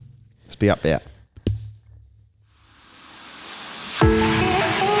Be up there.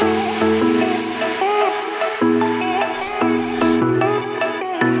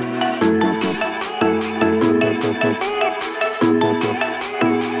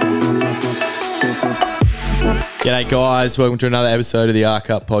 G'day guys, welcome to another episode of the R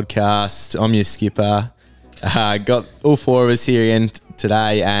Cup podcast. I'm your skipper. Got all four of us here again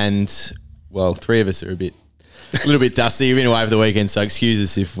today, and well, three of us are a little bit dusty. We've been away over the weekend, so excuse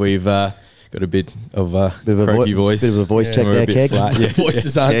us if we've got a bit of a croaky voice. Bit of a voice check there, Keg.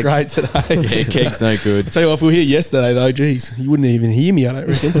 Voices aren't great today. Yeah, Keg's no good. I tell you what, if we were here yesterday though, geez, you wouldn't even hear me, I don't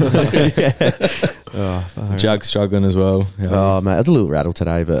reckon. Jug's struggling as well. Oh, mate, I was a little rattled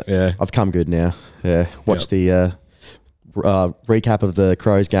today, but Yeah. I've come good now. Yeah, watched the recap of the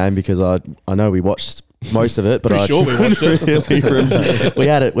Crows game because I know we watched most of it, but Pretty sure we watched it. we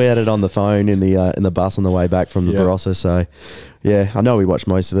had it on the phone in the bus on the way back from the Barossa. So yeah, I know we watched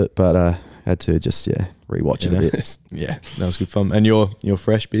most of it, but had to just rewatch it a bit. Yeah, that was good fun. And you're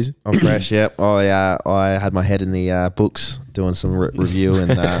fresh, Biz? I'm fresh, yep. I had my head in the books doing some review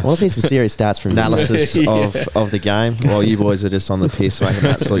and I want to see some serious stats from analysis of the game while you boys are just on the piss making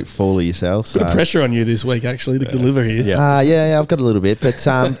an absolute fool of yourselves. Bit of pressure on you this week actually to deliver here. Yeah, I've got a little bit, but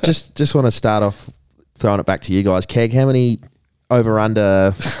just want to start off throwing it back to you guys. Keg, how many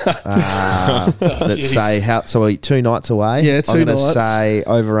over/under that say how? So we're 2 nights away. Yeah, 2 I'm going to nights. say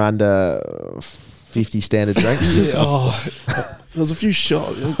over/under 50 standard drinks. There was a few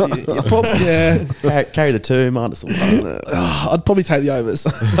shots. Yeah. Carry the 2 minus the 1. I'd probably take the overs.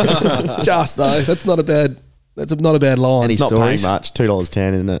 Just though, that's not a bad line. Any It's not stories? paying much.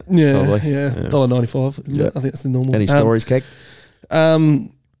 $2.10, isn't it? Yeah, Probably. yeah, $1.95. Yeah. I think that's the normal. Any stories, Keg?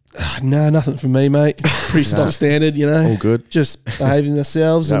 No, nothing from me, mate. Pretty stock standard, you know. All good. Just behaving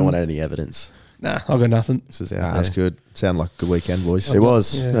ourselves. Don't and- want any evidence. Nah, I've got nothing. This is out That's there. good. Sound like a good weekend, boys. It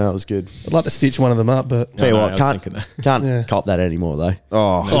was. Yeah. No, it was good. I'd like to stitch one of them up, but Tell you No, what, I was can't thinking that. Yeah. cop that anymore though.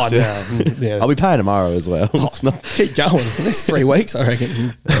 Oh, oh no, yeah. I'll be paying tomorrow as well. It's not, Keep going for the next 3 weeks, I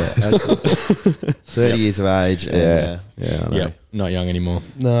reckon. 30 years of age. yeah, I know. Yep, not young anymore.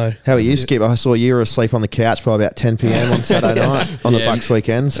 No. How are you, That's it. Skip? I saw you were asleep on the couch probably about 10 p.m. on Saturday night on the Yeah, Bucks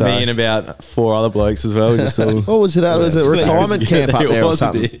weekend. So, Me and about 4 other blokes as well. Just all, what was it? Was it a retirement camp up It there or was,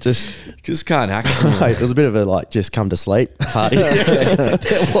 something? it. Just can't hack it. Mate, it was a bit of a just come to sleep party.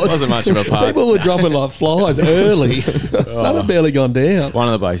 It wasn't much of a part. People were dropping like flies early. Sun had barely gone down. One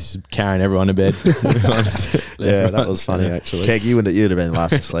of the blokes is carrying everyone to bed. Yeah, that was funny actually. Keg, you'd have been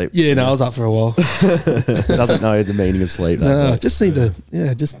last asleep. Yeah, no, I was up for a while. Doesn't know the meaning of sleep. No, That just seemed to,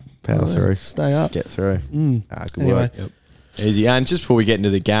 just Power through. stay up. Get through. Mm. Good Anyway. work. Yep. Easy. And just before we get into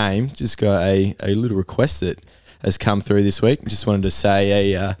the game, just got a little request that has come through this week. Just wanted to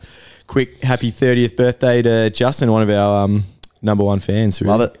say a quick happy 30th birthday to Justin, one of our number one fans. Who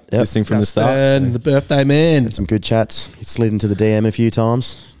Love it. Yep. Listening from the start. And the birthday man. Had some good chats. He slid into the DM a few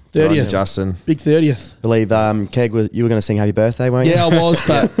times. 30th. Justin. Big 30th. Believe Keg, you were going to sing happy birthday, weren't you? Yeah, I was,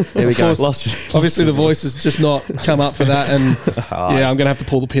 but There we of go. course, Lost. obviously the voice has just not come up for that. And yeah, I'm going to have to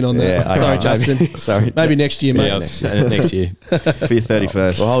pull the pin on that. Yeah, Sorry, okay. Justin. Sorry. Maybe next year, mate. Yeah, next year. For your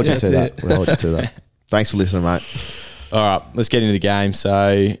 31st. We'll hold you That's to that. it. We'll hold you to that. Thanks for listening, mate. All right, let's get into the game. So,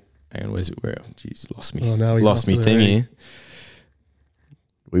 hang on, where's it? Where? Jeez, lost me. Oh, no, he's lost off me to the thing right. here.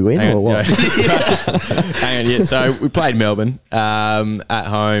 We win Hang or on, what? Hang on, yeah. So we played Melbourne at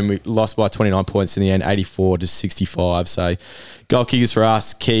home. We lost by 29 points in the end, 84-65. So goal kickers for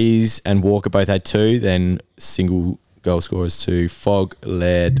us, Keys and Walker both had 2. Then single goal scorers to Fogg,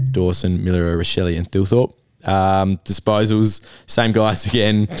 Laird, Dawson, Miller, Rochelle and Thilthorpe. Disposals, same guys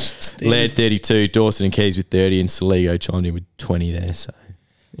again. Laird 32, Dawson and Keys with 30, and Saligo chimed in with 20 there. So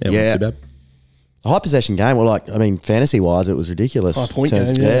yeah, Yeah. wasn't too bad. A high possession game. Well, fantasy-wise, it was ridiculous. High point In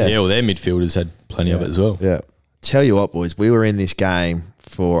terms- game, yeah. Yeah, well, their midfielders had plenty of it as well. Yeah. Tell you what, boys, we were in this game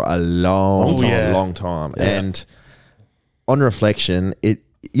for a long time. Yeah. And on reflection, you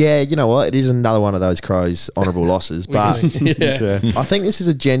know what? It is another one of those Crows honourable losses. But Yeah. I think this is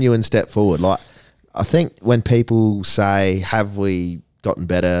a genuine step forward. Like, I think when people say, have we gotten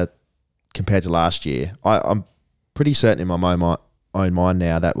better compared to last year, I'm pretty certain in my own mind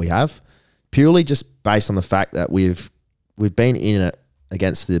now that we have. Purely just based on the fact that we've been in it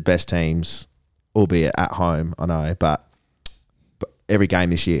against the best teams, albeit at home, I know, but every game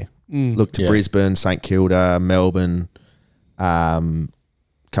this year. Look to Brisbane, St Kilda, Melbourne,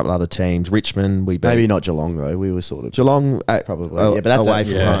 couple other teams, Richmond. We beat Maybe not Geelong, though. We were sort of... Geelong, Probably. Yeah, but that's away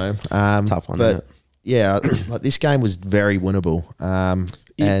from home. Tough one, but isn't it? yeah, like this game was very winnable,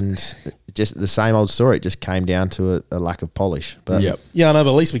 and just the same old story. It just came down to a lack of polish. But Yep. Yeah, I know, but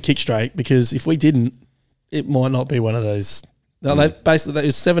at least we kicked straight, because if we didn't, it might not be one of those No, they basically that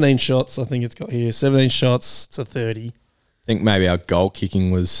was 17 shots. I think it's got here 17 shots to 30. I think maybe our goal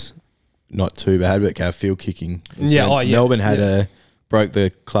kicking was not too bad, but our field kicking. Melbourne had broke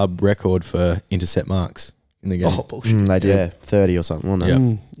the club record for intercept marks in the game. Oh, bullshit. They did. Yeah, 30 or something,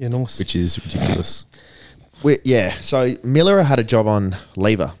 wasn't it? Yeah, nice. Which is ridiculous. So Miller had a job on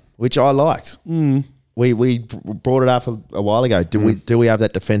lever, which I liked. We brought it up a while ago. Do we have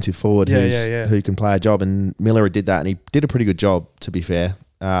that defensive forward who can play a job? And Miller did that, and he did a pretty good job, to be fair,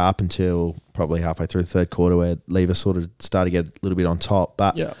 up until probably halfway through the third quarter where Lever sort of started to get a little bit on top.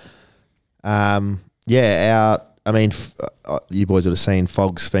 But you boys would have seen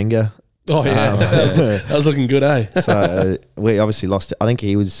Fogg's finger. Oh yeah, that was looking good, eh? So we obviously lost it. I think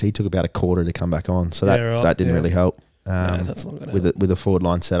he took about a quarter to come back on, so that didn't really help. That's not gonna with the forward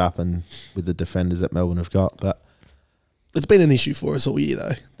line set up and with the defenders that Melbourne have got. But it's been an issue for us all year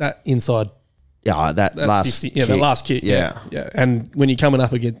though. That inside, that last 50, the last kick, yeah. And when you're coming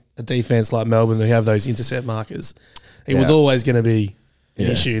up against a defense like Melbourne who have those intercept markers, it was always going to be an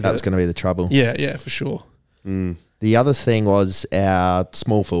issue. That was going to be the trouble. Yeah, for sure. The other thing was our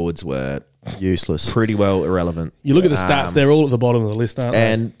small forwards were useless, pretty well irrelevant. You look at the stats; they're all at the bottom of the list, aren't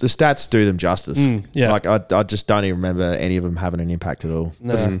they? And the stats do them justice. Like I just don't even remember any of them having an impact at all.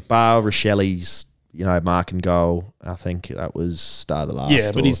 No. Bar Rochelli's, mark and goal. I think that was start of the last.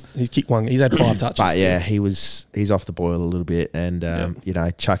 Yeah, but he's kicked one. He's had 5 touches. But he's off the boil a little bit, and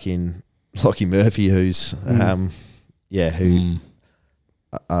chuck in Lockie Murphy, who's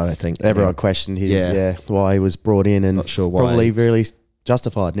I don't think everyone questioned his why he was brought in, and not sure why. Probably really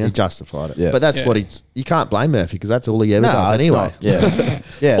justified. Yeah, he justified it. Yeah. But that's what you can't blame Murphy because that's all he ever does anyway. That's right.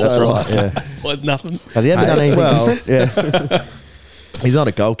 Yeah, What, nothing. Has he ever done anything different? Yeah, he's not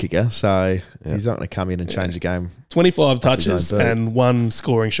a goal kicker, so he's not going to come in and change the game. 25 touches and 1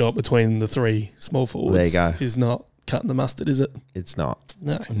 scoring shot between the 3 small forwards. There you go. Is not cutting the mustard, is it? It's not.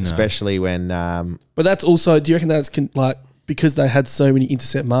 No. Especially when. But that's also. Do you reckon that's because they had so many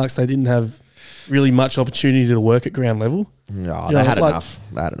intercept marks, they didn't have really much opportunity to work at ground level? No, they had enough.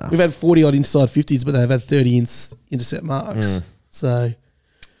 We've had 40-odd inside 50s, but they've had 30 intercept marks. So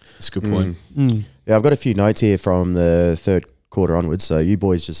that's a good point. Yeah, I've got a few notes here from the third quarter onwards, so you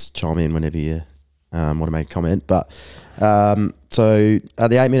boys just chime in whenever you want to make a comment. But so at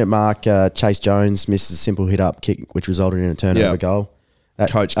the 8-minute mark, Chase Jones misses a simple hit-up kick, which resulted in a turnover goal.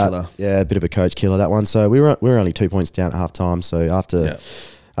 Coach killer. A bit of a coach killer, that one. So we were only 2 points down at half time. So after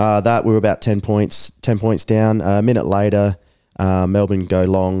that, we were about 10 points down. A minute later, Melbourne go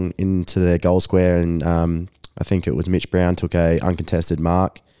long into their goal square, and I think it was Mitch Brown took a uncontested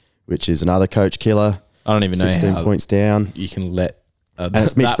mark, which is another coach killer. I don't even know 16 how points down. You can let and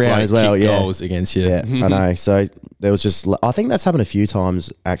it's Mitch Brown as well. Goals against you. Yeah, I know. So there was just, I think that's happened a few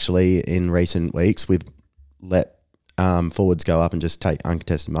times actually in recent weeks. We've let forwards go up and just take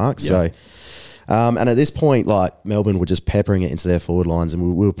uncontested marks. So, and at this point, Melbourne were just peppering it into their forward lines, and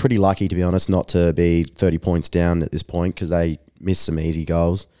we were pretty lucky, to be honest, not to be 30 points down at this point because they missed some easy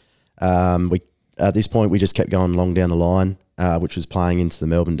goals. At this point, we just kept going long down the line, which was playing into the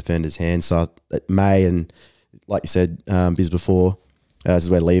Melbourne defenders' hands. So at May and, like you said, Biz before, this is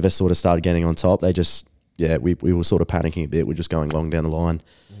where Lever sort of started getting on top. They just, we were sort of panicking a bit. We're just going long down the line.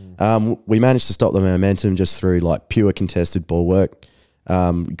 We managed to stop the momentum just through pure contested ball work.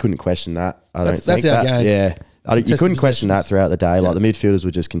 You couldn't question that. That's our game. Yeah. You couldn't question that throughout the day. The midfielders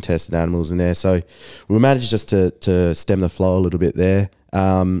were just contested animals in there. So we managed just to stem the flow a little bit there.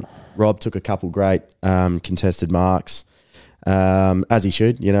 Rob took a couple great contested marks, as he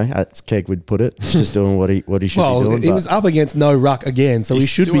should, as Keg would put it. Just doing what he should be doing. Well, he was up against no ruck again, so he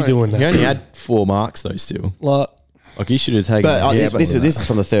should be doing that. He only had 4 marks though still. He should have taken. But this is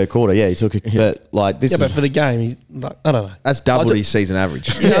from the third quarter. Yeah, he took it. But this. Yeah, but for the game, he's I don't know. That's double his season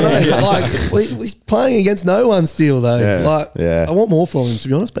average. He's playing against no one still though. I want more from him, to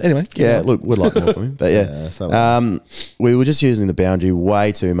be honest. But anyway, look, would like more from him. But we were just using the boundary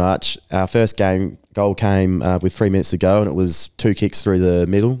way too much. Our first goal came with 3 minutes to go, and it was 2 kicks through the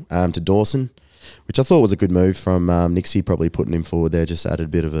middle to Dawson, which I thought was a good move from Nixie. Probably putting him forward there just added a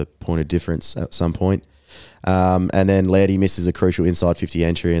bit of a point of difference at some point. And then Laddie misses a crucial inside 50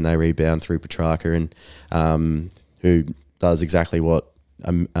 entry, and they rebound through Petrarca, and who does exactly what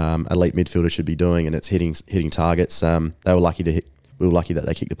elite midfielder should be doing, and it's hitting targets. They were lucky we were lucky that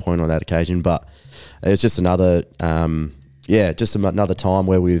they kicked a point on that occasion, but it was just another another time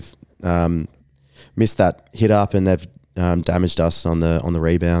where we've missed that hit up, and they've damaged us on the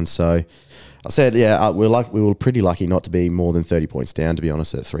rebound. So I said, we were pretty lucky not to be more than 30 points down, to be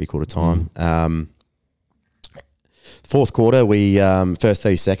honest, at 3/4 time. Fourth quarter, we first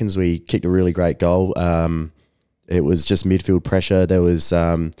 30 seconds we kicked a really great goal. it was just midfield pressure. There was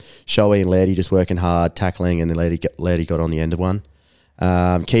Shoei and Lairdy just working hard, tackling, and then Lairdy got on the end of one.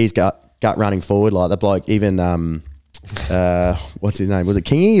 Keys got running forward like that bloke. Even what's his name? Was it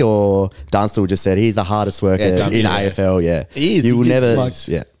Kingy or Dunstall? Just said he's the hardest worker in AFL. Yeah, he is. You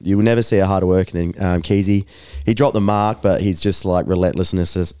will never see a harder worker than Keysy. He dropped the mark, but he's just like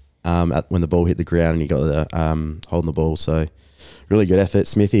relentlessness when the ball hit the ground and he got the holding the ball. So really good effort,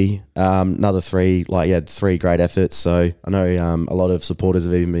 Smithy. Another 3. Like he had 3 great efforts. So I know a lot of supporters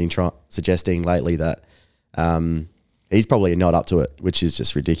have even been suggesting lately that. He's probably not up to it, which is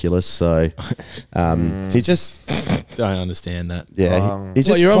just ridiculous. So he's just don't understand that. Yeah, he's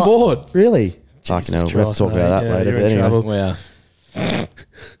just you're on board, really. Fucking hell, we'll have to talk about that later. But anyway,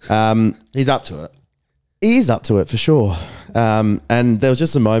 he's up to it. He is up to it for sure. And there was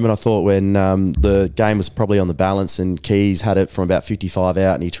just a moment I thought when the game was probably on the balance and Keys had it from about 55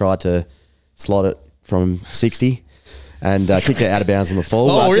 out and he tried to slot it from 60. And kicked it out of bounds on the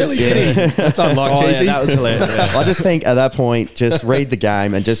fall. Oh, really? That's unlike Keysy. Yeah, that was hilarious. Yeah. I just think at that point, just read the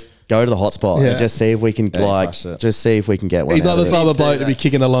game and just go to the hotspot and just see if we can just see if we can get one. He's not the type of bloke to be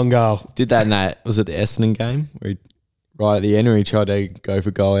kicking a long goal. Did that in that, was it the Essendon game? Where he, right at the end where he tried to go for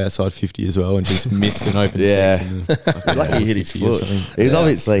goal outside 50 as well and just missed an open text. And lucky he hit his foot. He was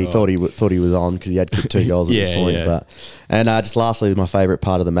obviously thought he was on because he had kicked 2 goals at this point. Yeah. But just lastly, my favourite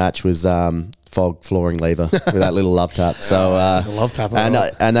part of the match was Fog flooring lever with that little love tap. So love tap. And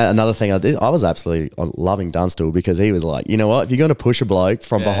another thing I was absolutely loving Dunstall because he was like, you know what, if you're going to push a bloke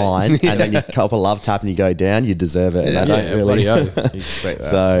from behind and then you cop a love tap and you go down, you deserve it. And I don't really.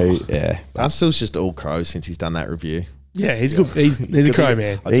 So Dunstall's just all Crow since he's done that review. Yeah, he's good. He's a Crow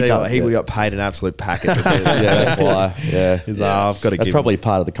man. I tell you what, he would got paid an absolute packet. To do that. Yeah, that's why. Yeah, he's like, I've got to. That's probably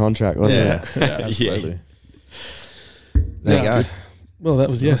part of the contract, wasn't it? Yeah, absolutely. There you go. Well, that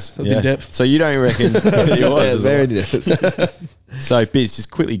was in depth. So you don't reckon he was very depth. So Biz,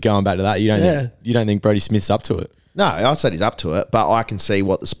 just quickly going back to that, you don't think Brodie Smith's up to it? No, I said he's up to it, but I can see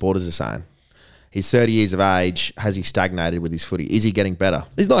what the supporters are saying. He's 30 years of age. Has he stagnated with his footy? Is he getting better?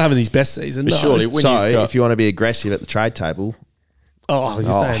 He's not having his best season. But surely, if you want to be aggressive at the trade table, you're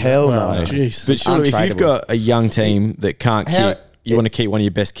saying hell that? no. Jeez. But surely, if you've got a young team that can't kick, you want to keep one of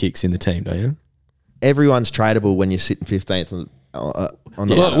your best kicks in the team, don't you? Everyone's tradable when you're sitting 15th on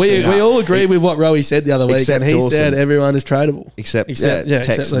the. Look, we all agree with what Rowie said the other week, and he said everyone is tradable except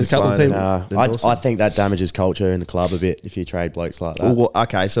those couple of people. I think that damages culture in the club a bit if you trade blokes like that. Well,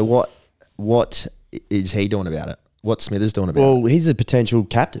 okay, so what is he doing about it? What's Smithers doing about it? Well, he's a potential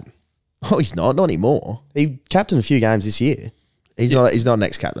captain. Oh, he's not anymore. He captained a few games this year. He's not an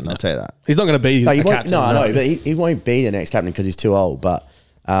ex-captain, I'll tell you that. He's not going to be a captain. No, I know, but he won't be the next captain because he's too old. But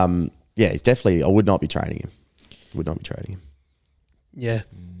he's definitely, I would not be trading him. Yeah,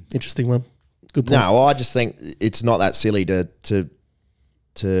 interesting one. Good point. No, I just think it's not that silly to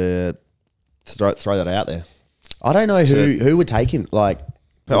throw that out there. I don't know who would take him. Like,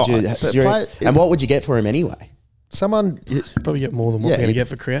 and what would you get for him anyway? Someone probably get more than what we're going to get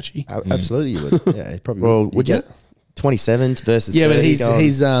for Crouchy. Absolutely, you would. Yeah, probably. Well, would you? 27 versus 30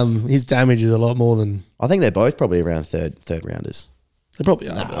 but his damage is a lot more than. I think they're both probably around third rounders. They probably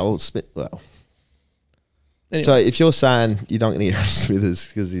are. Anyway. So if you're saying you don't get Smithers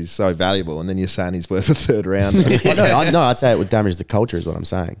because he's so valuable, and then you're saying he's worth a third round, I'd say it would damage the culture, is what I'm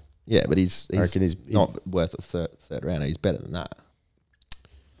saying. Yeah, but he's not worth a third round. He's better than that.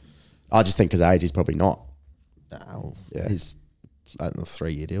 I just think because age, he's probably not. No, he's on a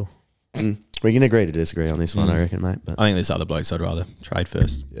 3-year deal. We can agree to disagree on this one, I reckon, mate. But I think there's other blokes I'd rather trade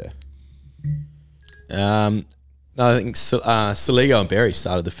first. Yeah. I think Saligo and Berry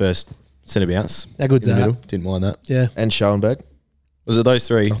started the first centre bounce. They're good in the to middle. Didn't mind that. Yeah. And Schoenberg. Was it those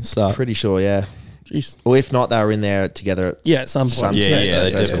three start? Pretty sure, yeah. Jeez. Or if not, they were in there together. At some point.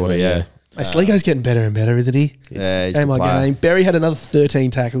 They definitely. Yeah. Saligo's getting better and better, isn't he? Yeah, he's game by game. Berry had another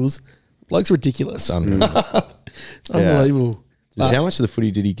 13 tackles. Bloke's ridiculous. It's unbelievable. How much of the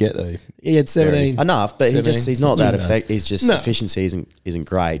footy did he get though? He had 17. Enough, but he's not that effective. He's just efficiency isn't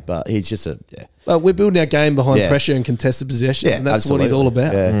great, but he's just Well, we're building our game behind pressure and contested possessions, and that's what he's all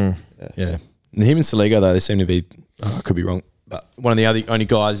about. Yeah. And him and Saligo though, they seem to be. I could be wrong, but one of the only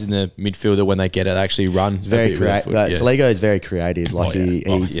guys in the midfield that when they get it, they actually run. He's very creative. Saligo is very creative. Like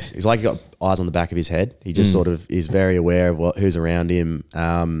he's like he got eyes on the back of his head. He just sort of is very aware of who's around him,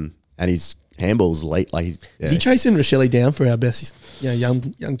 and his handball's late. Like is he chasing Rochelle down for our best young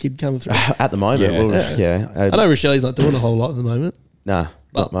kid coming through? At the moment, I know Rochelle's not doing a whole lot at the moment. Nah,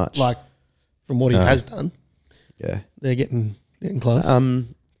 not much. Like from what he has done, they're getting close.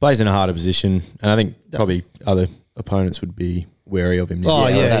 Plays in a harder position, and I think probably other opponents would be wary of him. Oh,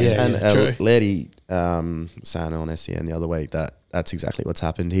 yeah, that's, yeah, and yeah, true. Lairdy saying on SEN the other week that's exactly what's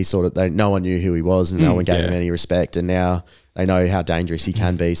happened. He no one knew who he was, and no one gave him any respect, and now they know how dangerous he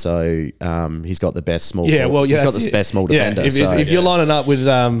can be. So he's got the best small. He's got the best small defender. If you're lining up with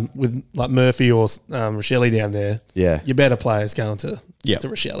like Murphy or Rochelle down there, your better players going to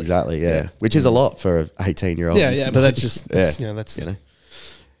Rochelle. Exactly, which is a lot for an 18-year-old. Yeah, but that's just that's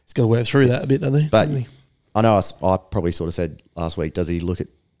he's got to work through that a bit, doesn't he? But I know I probably sort of said last week,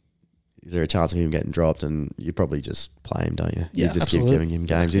 is there a chance of him getting dropped? And you probably just play him, don't you? Yeah, you just absolutely. keep giving him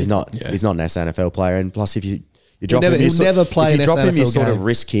games. He's not an SNFL player, and plus if you drop him, he'll never play if you an drop him, you SNFL sort of game.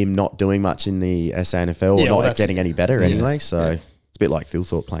 risk him not doing much in the SNFL or not getting any better anyway. So it's a bit like Phil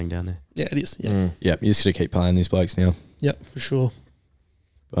Thorpe playing down there. Yeah, it is. Yeah, Yeah, you just got to keep playing these blokes now. Yep, for sure.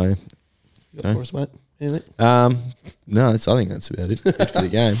 Bye. You got for us, mate? Anything? No, I think that's about it. Good for the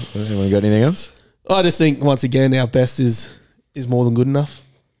game. Anyone got anything else? I just think once again our best is more than good enough,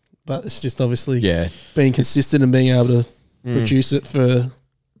 but it's just obviously being consistent and being able to produce it for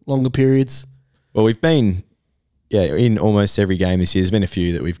longer periods. Well, we've been in almost every game this year. There's been a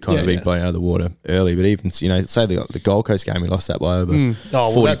few that we've kind of been blown out of the water early, but even say the Gold Coast game, we lost that by over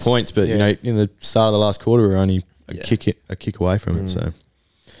 40 points, but in the start of the last quarter, we were only a kick away from it. So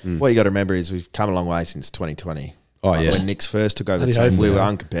what you got to remember is we've come a long way since 2020. Oh, yeah. When Nick's first took over the team, we were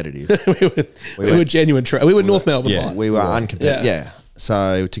uncompetitive. we were genuine. We were North Melbourne. Yeah. We were uncompetitive. Yeah.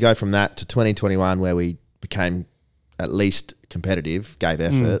 So to go from that to 2021, where we became at least competitive, gave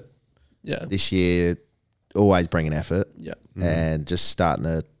effort. Yeah. This year, always bringing effort. Yeah. And just starting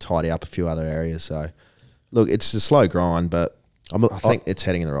to tidy up a few other areas. So, look, it's a slow grind, but I think it's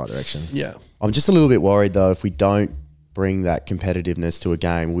heading in the right direction. Yeah. I'm just a little bit worried though if we don't bring that competitiveness to a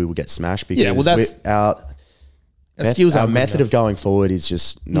game, we will get smashed because our method of going forward is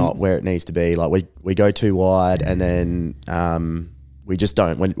just not where it needs to be. Like we go too wide, and then we just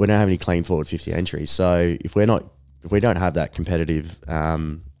don't. We don't have any clean forward 50 entries. So if we don't have that competitive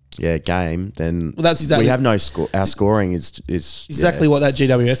game, then that's exactly we have no score. Our scoring is exactly what that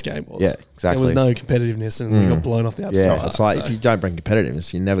GWS game was. Yeah, exactly. There was no competitiveness, and we got blown off the outside. Yeah, it's like if you don't bring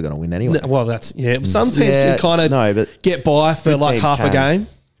competitiveness, you're never going to win anyway. Well, that's Some teams can kind of get by for like half a game.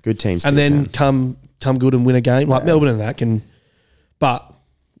 Good teams, and then come good and win a game like Melbourne and that can. But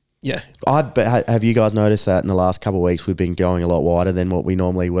yeah, but have you guys noticed that in the last couple of weeks we've been going a lot wider than what we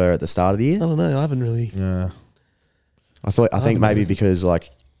normally were at the start of the year? I don't know. I haven't really. Yeah, I think maybe because like.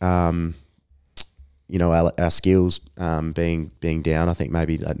 Our skills being down. I think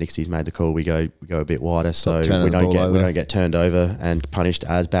maybe Nixie's made the call. We go a bit wider, so we don't get turned over and punished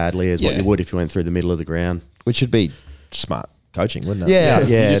as badly as what you would if you went through the middle of the ground. Which should be smart coaching, wouldn't it?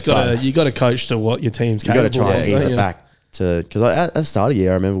 Yeah. You got to coach to what your team's capable of. You got to try and ease it back to because at the start of the year,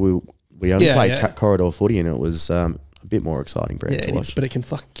 I remember we only played corridor footy and it was a bit more exciting for to watch. But it can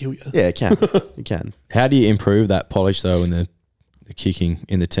fucking kill you. Yeah, it can. It can. How do you improve that polish though in the kicking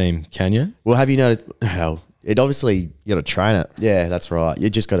in the team? Can you? Well, have you noticed how it obviously you got to train it? Yeah, that's right. You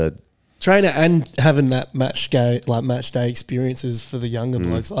just got to train it and having that match day experiences for the younger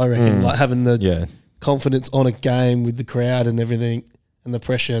blokes. I reckon like having the confidence on a game with the crowd and everything and the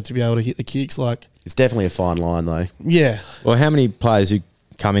pressure to be able to hit the kicks. Like it's definitely a fine line though. Yeah. Well, how many players who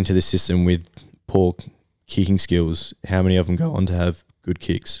come into the system with poor kicking skills? How many of them go on to have good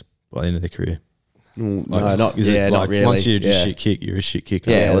kicks by the end of their career? Not really. Once you're just shit kick, you're a shit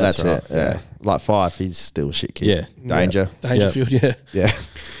kicker. Yeah, well, that's right. Yeah. Like Fife, he's still a shit kicker. Yeah. Danger. Dangerfield, Yeah.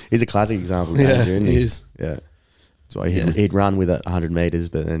 He's a classic example of danger, isn't he? He is. Yeah. So he'd run with 100 metres,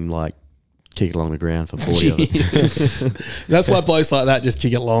 but then like kick it along the ground for 40 of it. That's why blokes like that just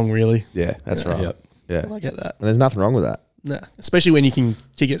kick it long, really. Yeah, that's right. Yep. Yeah. I get that. And there's nothing wrong with that. Nah. Especially when you can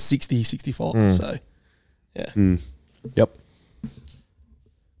kick it 60, 65. So, yeah. Yep.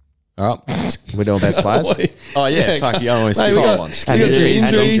 All right. We're doing best players. Oh, yeah. Fuck, you always skip on one. And injury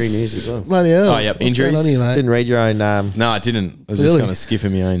injuries. news as well. Bloody hell. Oh, yep. What's Injuries. going on here, mate? Didn't read your own. No, I didn't. I was just going to skip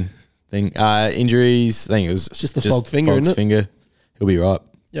in my own thing. Injuries. I think it was just the fog finger, Fog's isn't it? finger. He'll be right.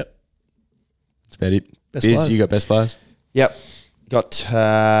 Yep. That's about it. Best Biz, players. you got best players? Yep. Got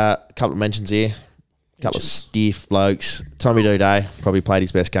a couple of mentions here. A couple of stiff blokes. Tommy Duday probably played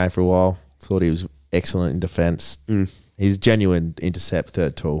his best game for a while. Thought he was excellent in defence. He's genuine intercept,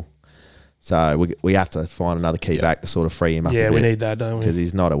 third tall. So we have to find another key back to sort of free him up. Yeah, a bit we need that, don't we? Because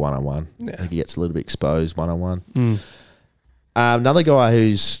he's not a one-on-one. Yeah. I think he gets a little bit exposed one-on-one. Another guy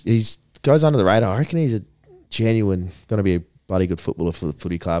he's goes under the radar. I reckon he's a genuine, going to be a bloody good footballer for the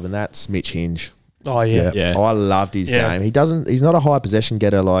footy club, and that's Mitch Hinge. Oh, yeah. Yeah. I loved his game. He's not a high possession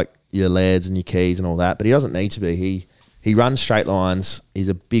getter like your Lairds and your Keys and all that, but he doesn't need to be. He runs straight lines. He's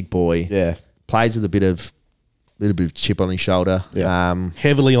a big boy. Yeah. Plays with a bit of little bit of chip on his shoulder. Yeah.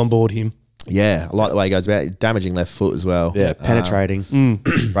 Heavily on board him. Yeah, I like the way he goes about it. Damaging left foot as well. Yeah, penetrating.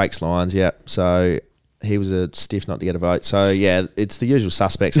 Breaks lines, yeah. So he was a stiff not to get a vote. So, yeah, it's the usual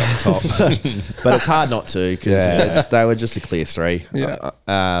suspects up the top. But it's hard not to because they were just a clear three.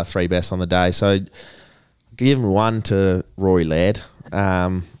 Yeah. Three best on the day. So give him one to Rory Laird.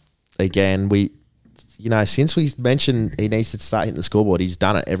 Again, since we mentioned he needs to start hitting the scoreboard, he's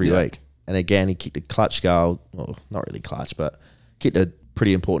done it every week. And again, he kicked a clutch goal. Well, not really clutch, but kicked a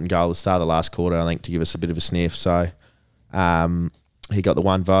pretty important goal at the start of the last quarter, I think, to give us a bit of a sniff. So he got the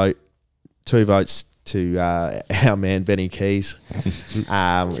 1 vote, 2 votes to our man Benny Keys. It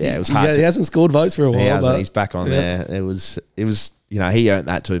was hard. He hasn't scored votes for a while. But he's back on there. It was. He earned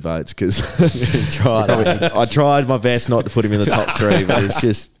that 2 votes because I tried my best not to put him in the top 3, but it's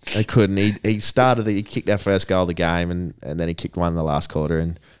just I couldn't. He kicked our first goal of the game, and then he kicked one in the last quarter,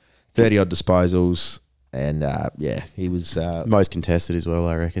 and 30 odd disposals. And he was most contested as well,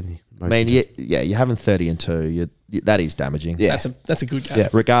 I reckon. You're having 30 and 2. That is damaging. Yeah, that's a good game. Yeah,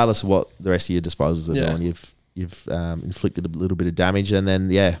 regardless of what the rest of your disposals are doing, you've inflicted a little bit of damage, and then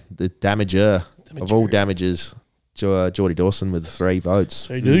the damager of all damages, Geordie Dawson with 3 votes.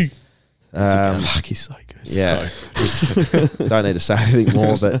 They do. He's so good. Yeah, don't need to say anything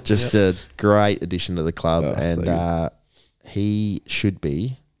more, but just a great addition to the club, and he should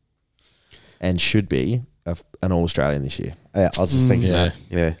be an All-Australian this year. Yeah, I was just thinking that.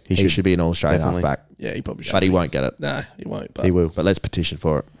 Yeah, he should be an All-Australian halfback. Yeah, he probably should. But he won't get it. No, he won't. But he will. But let's petition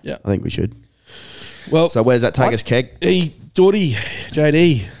for it. Yeah. I think we should. Well, so where does that take us, Keg? Geordie,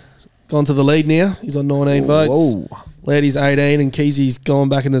 JD, gone to the lead now. He's on 19 votes. Whoa. Lady's 18 and Keezy's gone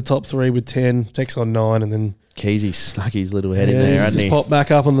back in the top 3 with 10. Tex on 9 and then... Keezy snuck his little head in there, hasn't he? Just popped back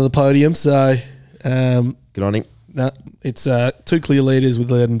up onto the podium. So... good on him. It's 2 clear leaders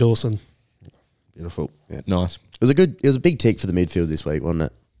with Laird and Dawson. Beautiful. Yeah. Nice. It was a big tick for the midfield this week, wasn't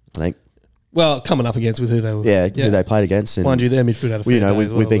it? I think. Well, coming up against with who they were. Yeah, who they played against. And mind you, their midfield had a fair day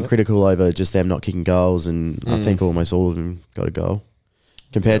as well, we've been critical over just them not kicking goals, and I think almost all of them got a goal.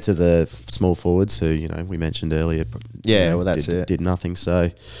 Compared to the small forwards who, we mentioned earlier. Yeah, well, that's it. Did nothing,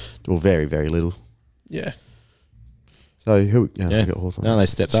 very, very little. Yeah. So who? We got Hawthorn. No, they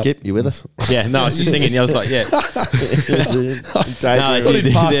stepped up. Skip, you with us? Yeah, no, I was just singing. I was like, yeah.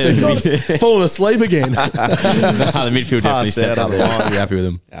 Falling asleep again. The midfield definitely stepped up. I'll be happy with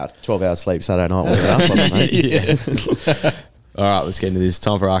them. 12 hours sleep Saturday night wasn't enough, wasn't it, mate? All right, let's get into this.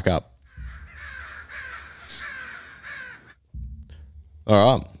 Time for Arc Up.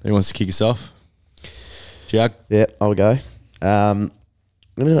 All right, who wants to kick us off? Jag? Yeah, I'll go. I'm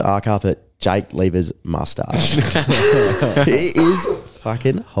going to arc up at Jake Lever's moustache. It is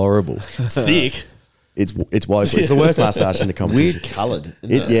fucking horrible. It's thick. It's woeful. It's the worst moustache in the competition. Weird coloured.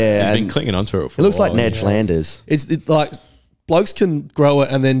 Yeah, he's been clinging onto it for it looks a while. like Ned Flanders. It's like blokes can grow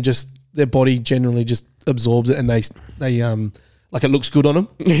it and then just their body generally just absorbs it and they like it looks good on them.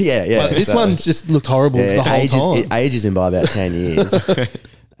 Yeah. But this one just looked horrible the whole time. It ages him by about 10 years.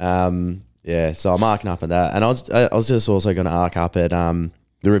 So I'm arcing up at that. And I was just also going to arc up at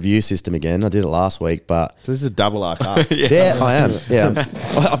the review system again. I did it last week, but... So this is a double arc up. Yeah, I am. Yeah.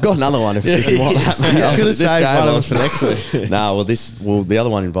 I've got another one if you want that. I was going to say one of for next week. The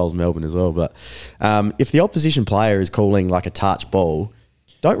other one involves Melbourne as well. But if the opposition player is calling like a touch ball,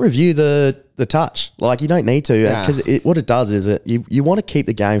 don't review the touch. Like, you don't need to, because what it does is you want to keep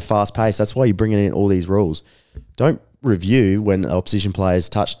the game fast paced. That's why you're bringing in all these rules. Don't review when the opposition players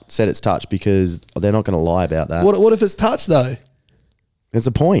said it's touch, because they're not going to lie about that. What if it's touch though? It's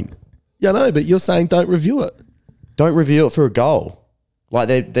a point. Yeah, I know, but you're saying don't review it. Don't review it for a goal. Like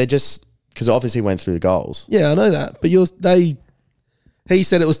they're just, because obviously went through the goals. Yeah, I know that, but he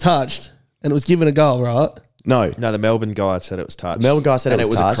said it was touched and it was given a goal, right? No, the Melbourne guy said it was touched. The Melbourne guy said and it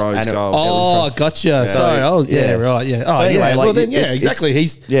was touched. a Crows goal. Oh, gotcha. Yeah. Sorry, right, yeah. Oh, so anyway, yeah. Well, then, exactly.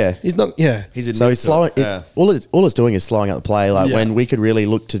 He's not. Yeah, he's slowing. All it's doing is slowing up the play. Like when we could really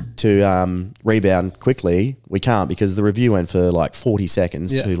look to rebound quickly, we can't because the review went for like 40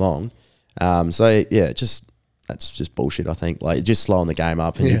 seconds too long. That's just bullshit. I think like just slowing the game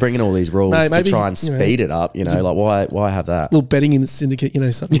up, and you're bringing all these rules to try and speed it up. Like why have that? Little betting in the syndicate.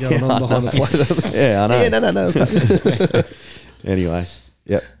 Something going on behind the play. Yeah, I know. Yeah, no. Anyway,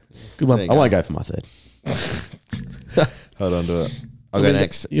 yep. Good one. I won't go for my third. Hold on to it. I'll go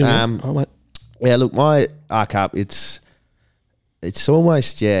next. Mate. Look, my arc up. It's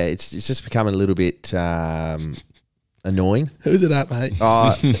almost it's just becoming a little bit annoying. Who's it at, mate?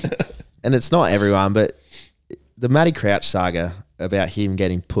 And it's not everyone, but the Matty Crouch saga about him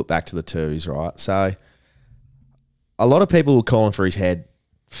getting put back to the twos, right? So a lot of people were calling for his head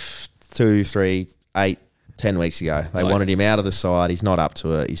 2, 3, 8, 10 weeks ago. They wanted him out of the side. He's not up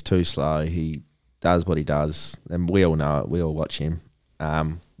to it. He's too slow. He does what he does. And we all know it. We all watch him.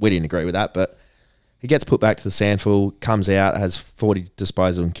 We didn't agree with that, but he gets put back to the sandful, comes out, has 40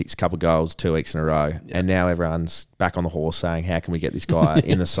 disposal and kicks a couple of goals 2 weeks in a row. Yeah. And now everyone's back on the horse saying, how can we get this guy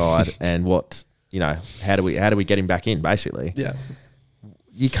in the side? And how do we get him back in, basically? Yeah.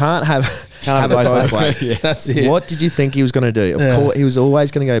 You can't have it both ways. Yeah, that's it. What did you think he was going to do? Of course, he was always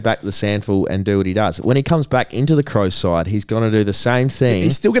going to go back to the sandful and do what he does. When he comes back into the Crows side, he's going to do the same thing.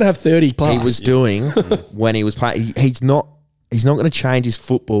 He's still going to have 30 plus. He was doing when he was playing. He's not going to change his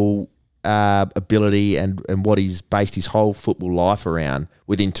football ability and what he's based his whole football life around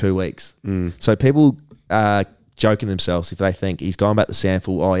within 2 weeks. So people joking themselves if they think he's gone back to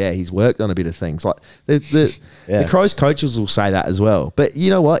Sandful. Oh yeah, he's worked on a bit of things. Like the Crows coaches will say that as well. But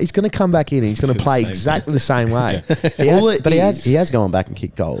you know what? He's going to come back in and he's going to play exactly the same way. He has gone back and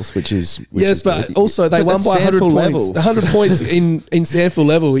kicked goals, which is but good. also they won by 100 points. 100 points in Sandful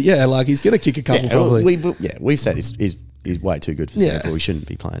level. Yeah, like he's going to kick a couple probably. We've said he's way too good for Sandful. He shouldn't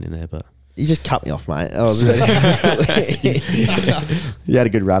be playing in there, but. You just cut me off, mate. You had a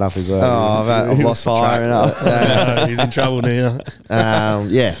good run up as well. Oh, I've lost fire. He's in trouble now.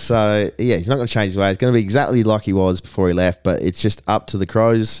 He's not going to change his way. It's going to be exactly like he was before he left, but it's just up to the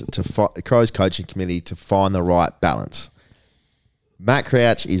Crows Crows coaching committee to find the right balance. Matt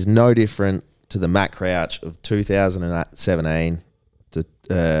Crouch is no different to the Matt Crouch of 2017,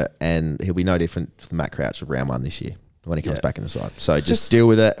 and he'll be no different to the Matt Crouch of round one this year when he comes back in the side. So just deal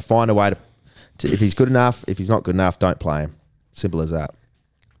with it. Find a way to if he's good enough. If he's not good enough, don't play him. Simple as that.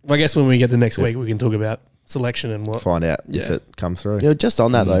 I guess when we get to next week, we can talk about selection and what. Find out if it comes through. Yeah, just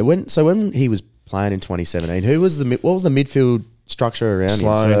on that though, when he was playing in 2017, what was the midfield structure around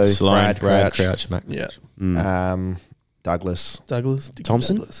him? Sloan, Brad Crouch, Matt. Yeah. Douglas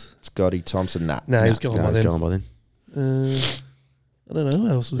Thompson, Douglas. Scotty Thompson. He was gone by then. I don't know who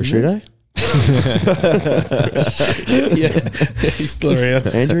else was in there. He's still around.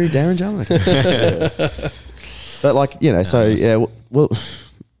 Andrew, Darren Jumler. But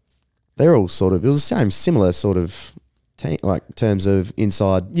they're all sort of, it was the same, similar sort of terms of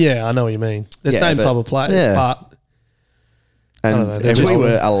inside. Yeah, I know what you mean. The same type of players, but and we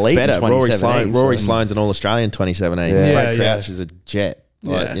were elite better. in 2017. Rory Sloane's an All-Australian 2017. Yeah. Matt Crouch is a jet.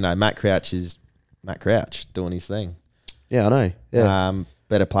 Matt Crouch is Matt Crouch doing his thing. Yeah, I know. Yeah.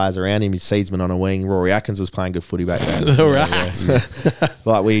 Better players around him. He's Seedsman on a wing. Rory Atkins was playing good footy back then.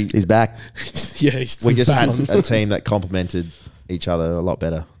 He's back. We just had a team that complemented each other a lot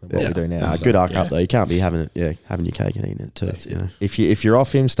better than what we do now. Good arc up though. You can't be having your cake and eating it too. If you're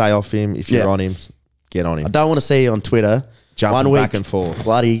off him, stay off him. If you're on him, get on him. I don't want to see you on Twitter jumping back and forth,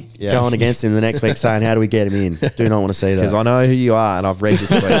 bloody going against him the next week saying, how do we get him in? Do not want to see that. Because I know who you are and I've read your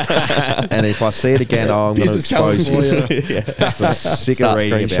tweets. And if I see it again, I'm going to expose you. So I'm sick of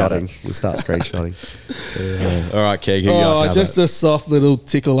reading about it. We'll start screenshotting. All right, Keeg. Just a soft little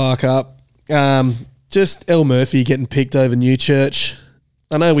tickle arc up. Just El Murphy getting picked over Newchurch.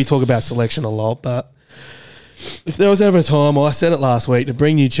 I know we talk about selection a lot, but if there was ever a time, I said it last week, to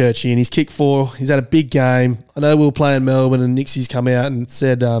bring Newchurch in, he's kicked 4, he's had a big game. I know we were playing Melbourne and Nixie's come out and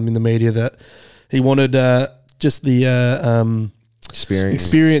said in the media that he wanted just the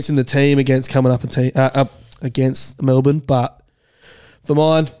experience in the team against coming up against Melbourne. But for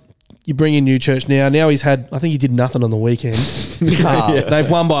mine, you bring in Newchurch now. Now I think he did nothing on the weekend. They've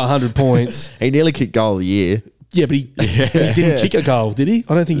won by 100 points. He nearly kicked goal of the year. Yeah, but he didn't kick a goal, did he?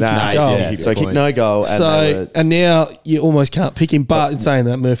 I don't think he kicked a goal. So he kicked no goal. And now you almost can't pick him. But in saying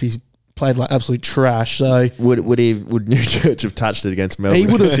that, Murphy's played like absolute trash. So would Newchurch have touched it against Melbourne? He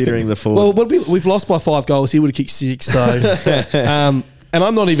would have, considering the forward. Well, we've lost by 5 goals. He would have kicked 6. So, and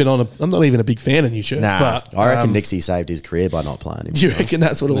I'm not even a big fan of Newchurch. But I reckon Nixie saved his career by not playing him. Do you reckon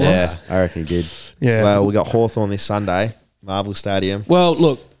that's what it was? Yeah, I reckon he did. Yeah. Well, we got Hawthorn this Sunday, Marvel Stadium. Well,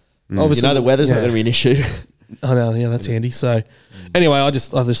 look, obviously the weather's not going to be an issue. I know, yeah, that's handy. So, anyway, I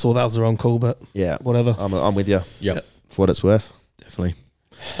just thought that was the wrong call, but whatever. I'm with you. Yep. For what it's worth. Definitely.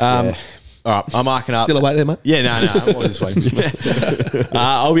 All right, I'm arcing up. Still awake there, mate? Yeah, no, I'm on this way.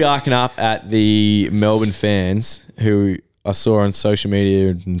 I'll be arcing up at the Melbourne fans who I saw on social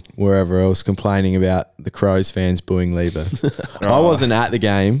media and wherever else complaining about the Crows fans booing Lieber. I wasn't at the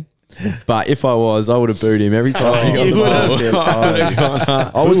game. But if I was, I would have booed him every time. I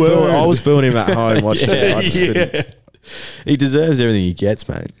was booing him at home watching it. I just couldn't. He deserves everything he gets,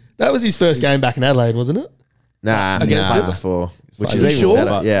 mate. That was his first game back in Adelaide, wasn't it? Nah, he played before, which is even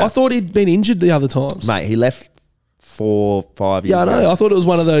better. Yeah, I thought he'd been injured the other times. Mate, he left 4-5 years. Yeah, I know. I thought it was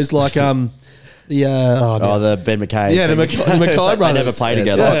one of those like The Ben McKay. Yeah, the McKay brothers. They never played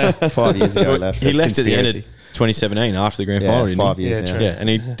together. 5 years ago, he left. He left at the end of 2017 after the grand final, didn't 5 he? years now. Yeah, and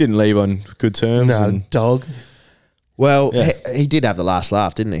he didn't leave on good terms. No, and dog. Well, he did have the last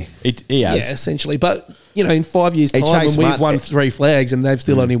laugh, didn't he? he has. Yeah, essentially. But, in 5 years' time, chased when we've Martin. won 3 flags and they've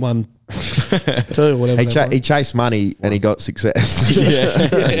still only won 2 or whatever. He chased money and he got success.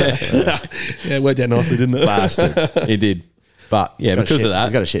 Yeah, it worked out nicely, didn't it? Bastard. He did. But, because of that,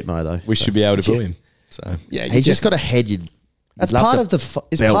 He's got a shit mo, though. we should be able to boo him. So Yeah, He's just got a head. That's part of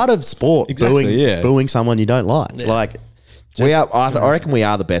it's part of sport. Exactly, booing someone you don't like. Like, We are. I reckon we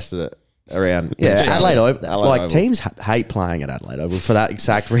are the best at it around. Adelaide Oval. Adelaide Oval. Teams hate playing at Adelaide Oval for that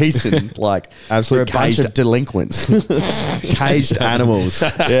exact reason. Like, Absolute we're a bunch caged- of delinquents. Caged animals.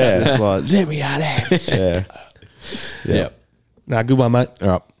 It's like, let me out of here. yeah. Nah, good one, mate. All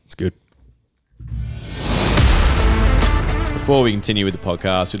right, it's good. Before we continue with the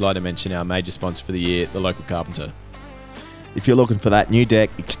podcast, we'd like to mention our major sponsor for the year, the local carpenter. If you're looking for that new deck,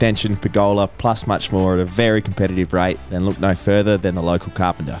 extension, pergola, plus much more at a very competitive rate, then look no further than the local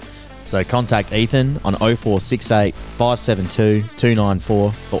carpenter. So contact Ethan on 0468 572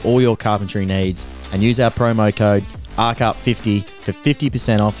 294 for all your carpentry needs and use our promo code ARCUP50 for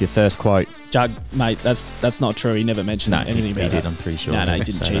 50% off your first quote. Jug, mate, that's not true. He never mentioned anything he about did, that. I'm pretty sure. No, he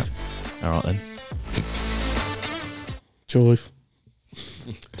didn't, Chief. All right, then. Chief.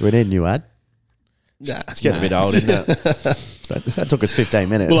 Do we need a new ad? Nah. It's getting a bit old, isn't it? that took us 15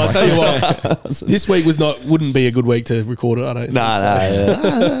 minutes. Well, I'll tell you what, this week wouldn't be a good week to record it, I don't think.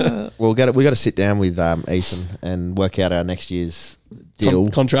 No. Well, we got to sit down with Ethan and work out our next year's deal.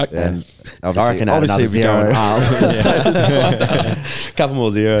 Contract. And I reckon obviously another we're zero. going up. Couple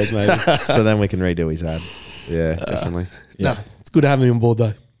more zeros, maybe. So then we can redo his ad. Yeah, definitely. No, it's good to have him on board,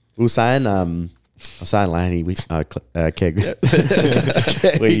 though. We were saying, I was saying, Laney, Keg.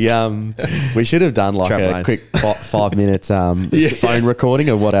 we should have done like Trap a lane. quick 5 minutes phone recording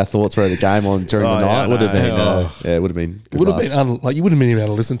of what our thoughts were of the game on during the night. yeah, Would have no. been, it would have been. Good Would have laugh. been you wouldn't have been able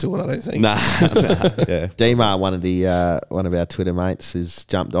to listen to it, I don't think. Nah, yeah. Demar, one of our Twitter mates, has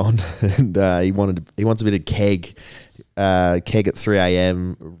jumped on and he wants a bit of keg at 3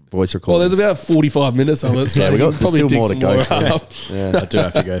 a.m. voice recording. Well, there's about 45 minutes of it, so Yeah, there's still more to go through. up. I do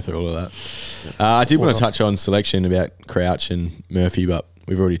have to go through all of that. I did want to touch on selection about Crouch and Murphy, but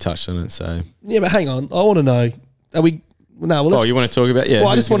we've already touched on it. So Yeah, but hang on. I want to know, are we... No, well, let's... you want to talk about... Yeah. Well,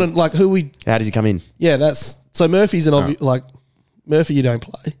 I just want to, like, who we... How does he come in? Yeah, that's... So Murphy's an obvious... Like, Murphy, you don't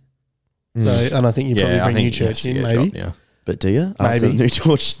play. So, and I think you probably bring New Church in, maybe. Yeah. But do you? Maybe.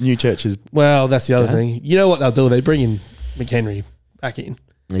 New Churches. Well, that's the other thing. You know what they'll do? They bring in McHenry back in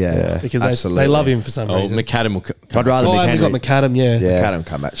yeah, because absolutely. they love him for some reason. McAdam will... I'd rather I haven't got McHenry. McAdam, yeah. Can't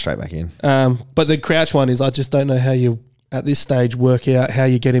come back straight back in. But the Crouch one is I just don't know how you, at this stage, work out how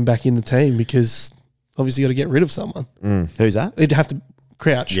you get him back in the team because obviously you got to get rid of someone. Who's that? It'd have to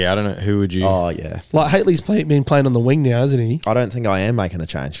Crouch. Yeah, I don't know. Who would you... Oh, yeah. Like Haitley's been playing on the wing now, isn't he? I don't think I am making a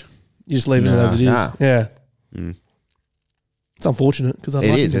change. You just leave it as it is. Nah. Yeah. It's unfortunate because I like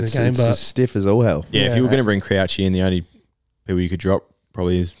him in the game, It's but as stiff as all hell. Yeah, if Yeah. you were going to bring Crouch in, the only people you could drop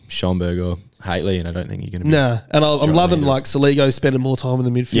probably is Schomburg or Haitley, and I don't think you're going to be... nah. And I'm John loving either. like Saligo spending more time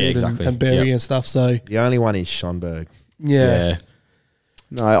in the midfield Yeah, exactly. and Berry Yep. and stuff. So The only one is Schonberg. yeah.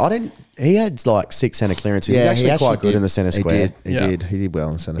 No, I didn't. He had like 6 centre clearances. He's actually quite good did. in the centre square. He did well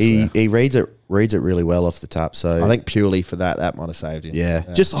in the centre He square. reads it really well off the tap. So I think purely for that might have saved him. yeah.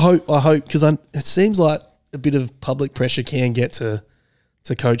 Just I hope because it seems like a bit of public pressure can get to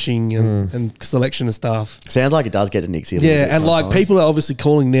coaching and selection and stuff. Sounds like it does get to Nixie. A little Yeah, bit and like sometimes. people are obviously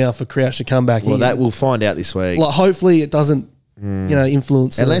calling now for Crouch to come back Well, in. that we'll find out this week. Like hopefully it doesn't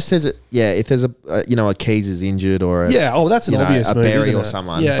influence. Unless there's if there's a Keys is injured or that's an obvious a move, Berry isn't or it?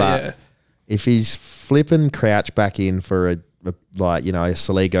 someone. Yeah, but yeah. if he's flipping Crouch back in for a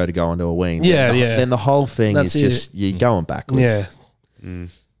Saligo to go onto a wing, then the whole thing That's is just you're going backwards. Yeah.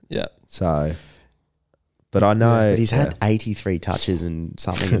 Yeah. So, but I know But he's had 83 touches and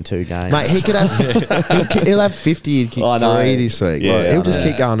something in 2 games. mate, he could have he'll have 50 and kick I know. 3 this week. Yeah, Like, he'll I just know.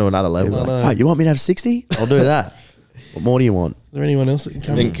 keep going to another level. I know. Oh, you want me to have 60? I'll do that. What more do you want? Is there anyone else that can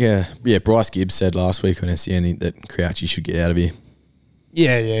come I in? think, Bryce Gibbs said last week on SEN that Crouch, you should get out of here.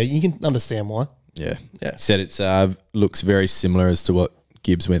 Yeah, you can understand why. Yeah. Yeah. Said it's looks very similar as to what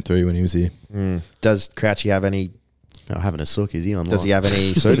Gibbs went through when he was here. Does Crouchy have any? Oh, having a sook, is he on? Does he have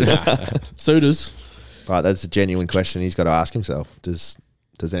any suitors? Suitors. Like, that's a genuine question he's got to ask himself. Does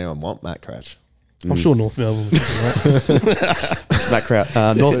anyone want Matt Crouch? I'm sure North Melbourne would do that. That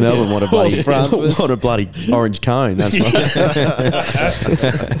crowd? North Melbourne, what a bloody Francis. what a bloody orange cone. That's right.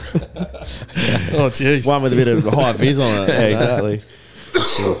 Oh, jeez. One with a bit of high vis on it. Yeah, exactly.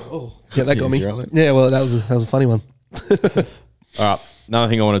 Yeah, that got me. Zero. Yeah, well, that was a funny one. All right. Another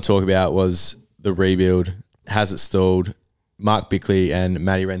thing I want to talk about was the rebuild. Has it stalled? Mark Bickley and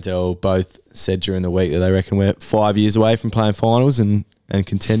Matty Rentel both said during the week that they reckon we're 5 years away from playing finals and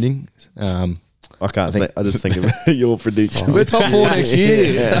contending. I can't think. I just think of your prediction. We're top 4 next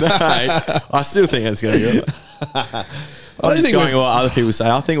year. No, I still think that's going to be right. I'm just going what other people say.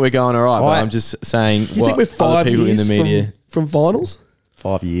 I think we're going all right, but I'm just saying Do you think we're 5 other people in years the media from finals?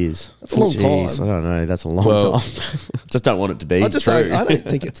 5 years. That's a long Jeez, time. I don't know. That's a long time. Just don't want it to be I true. don't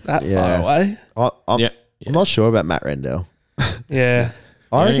think it's that Yeah. far away. I'm not sure about Matt Rendell. Yeah.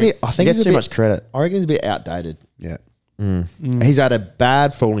 I reckon. I He think gets he's too much credit. I reckon he's a bit outdated. Yeah. He's had a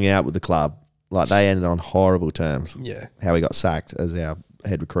bad falling out with the club. Like they ended on horrible terms. Yeah. How he got sacked as our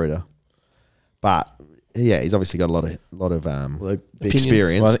head recruiter. But yeah, he's obviously got a lot of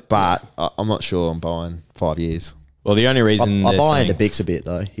experience. Well, but I'm not sure I'm buying 5 years. Well, the only reason I they're buy saying- into Bix a bit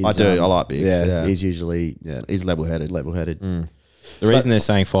though. He's, I do. I like Bix. Yeah. He's usually He's level-headed. The reason they're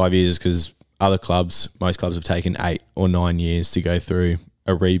saying 5 years is because most clubs have taken 8 or 9 years to go through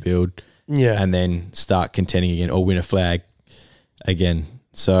a rebuild Yeah. and then start contending again or win a flag again.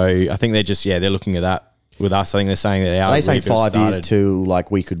 So I think they're looking at that with us. I think they're saying that our Are they saying rebuild 5 years started- to like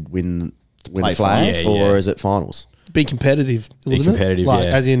we could win Play a flag, finals. or Yeah. is it finals? Be competitive, wasn't competitive, it? Like,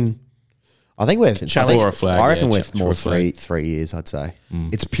 yeah. as in, I think we're Challenge for a flag, I reckon yeah, we're for more a flag. 3 years. I'd say.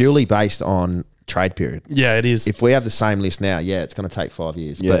 It's purely based on trade period. yeah, it is. If we have the same list now, it's going to take 5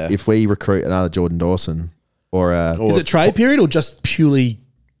 years. Yeah. But if we recruit another Jordan Dawson or Is it trade period or just purely?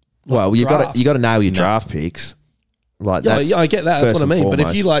 well, you drafts? got to nail your draft picks. Like Yeah, that's I get that. That's first what I and mean. But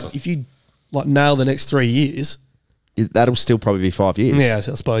if foremost. you nail the next 3 years, that'll still probably be 5 years. yeah,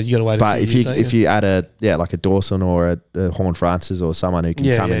 so I suppose you got to wait. But a if few you years, if you add like a Dawson or a Horn Francis or someone who can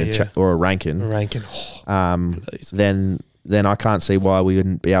Yeah, come yeah, in and yeah. or a Rankin, ranking, please. then I can't see why we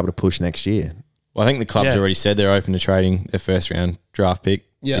wouldn't be able to push next year. Well, I think the club's Yeah. already said they're open to trading their first round draft pick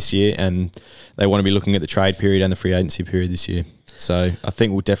this year, and they want to be looking at the trade period and the free agency period this year. So I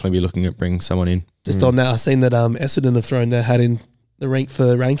think we'll definitely be looking at bringing someone in. Just on that, I've seen that Essendon have thrown their hat in the ring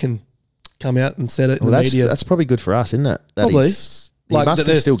for Rankin. Come out and said it in Well, the media. that's probably good for us, isn't it? That Probably. he must that be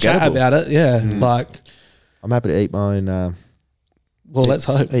there's still chat gettable. about it. Yeah, like, I'm happy to eat my own well, let's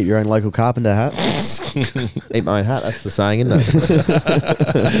hope. Eat your own local carpenter hat. eat my own hat. That's the saying, isn't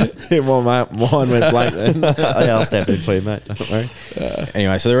it? Mine went blank then. I'll step in for you, mate. Don't worry.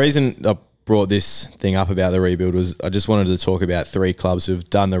 Anyway, so the reason I brought this thing up about the rebuild was I just wanted to talk about 3 clubs who've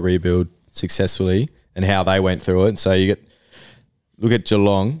done the rebuild successfully and how they went through it. So look at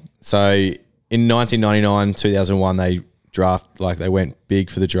Geelong. So in 1999, 2001, they went big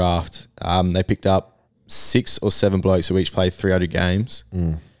for the draft. They picked up 6 or 7 blokes who each played 300 games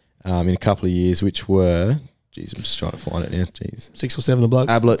in a couple of years, which were, geez, I'm just trying to find it now. Jeez. 6 or 7 of blokes.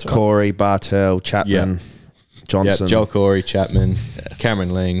 Ablett, Corey, Bartel, Chapman, Johnson. Joel Corey, Chapman,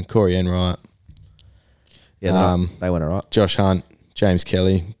 Cameron Ling, Corey Enright, Yeah, they went all right. Josh Hunt, James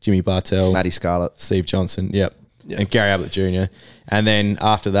Kelly, Jimmy Bartel, Matty Scarlett. Steve Johnson, and Gary Ablett Jr. And then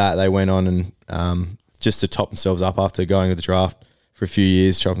after that, they went on and just to top themselves up after going to the draft for a few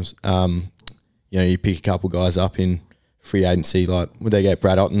years. You pick a couple guys up in free agency, like would they get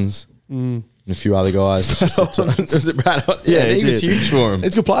Brad Ottens and a few other guys? Was it Brad Ottens? Yeah, he he was did. huge for him.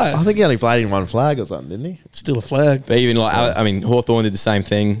 It's a good player. I think he only played in one flag or something, didn't he? Still a flag. But even Hawthorn did the same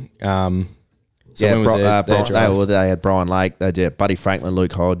thing. So when was their draft? they had Brian Lake. They did Buddy Franklin,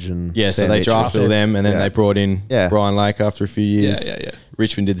 Luke Hodge, and Yeah, so Sam they Mitchell. drafted them, and then they brought in Yeah. Brian Lake after a few years. Yeah.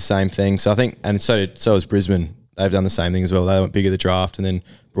 Richmond did the same thing. So I think, and so was Brisbane. They've done the same thing as well. They went big at the draft and then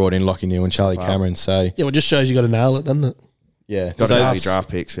brought in Lockie Neal and Charlie Cameron. So Yeah, well, it just shows you got to nail it, doesn't it? yeah, Got so to have your draft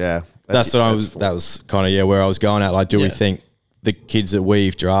picks. Yeah, that's what I was. That was kind of where I was going at. Like, do we think the kids that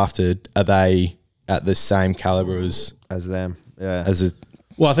we've drafted are they at the same caliber as them. Yeah, a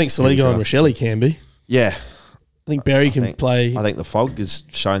Well, I think Saligo and Rochelle can be. yeah. I think Barry can play. I think the Fog has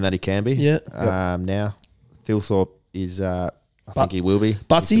shown that he can be. Yeah. Now, Thilthorpe is. I think he will be.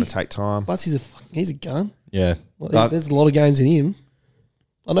 Butsy? It's going to take time. But he's a gun. yeah. Like, there's a lot of games in him.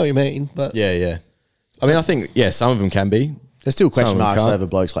 I know what you mean, but Yeah. I mean, I think some of them can be. There's still question Some of them marks can't. over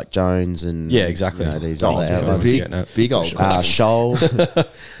blokes like Jones and Yeah, exactly. These Oh, other yeah, outlets. big old. Shoal.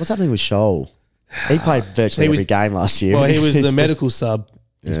 What's happening with Shoal? He played virtually He was- every game last year. well, he was the medical sub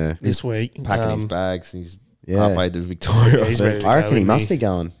Yeah. this week. Packing his bags. He's Yeah. halfway to Victoria. he's ready to I go, reckon he isn't must be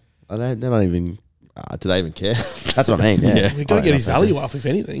going. They're not even. Do they even care? That's what I mean. Yeah, We've got to get his value up, if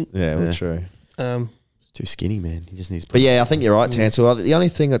anything. Yeah, well, Yeah. true. Too skinny, man. He just needs. But yeah, I think you're right, Tansel. The only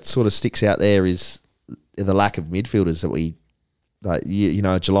thing that sort of sticks out there is the lack of midfielders that we, like. You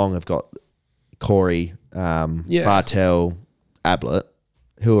know, Geelong have got Corey, Bartel, Ablett.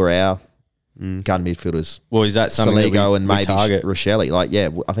 who are our gun midfielders? Well, is that something that Saligo and we maybe target? Rochelle? Like, yeah,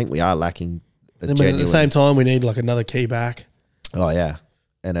 I think we are lacking a At genuine. the same time, we need like another key back. Oh yeah,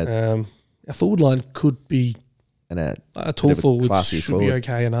 and a Our forward line could be a tall bit of a forward, classy should forward. be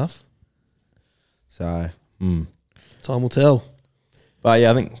okay enough. So Time will tell. But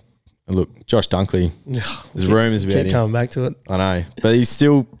yeah, I think, look, Josh Dunkley, there's rumours about Keep him. coming back to it. I know. But he's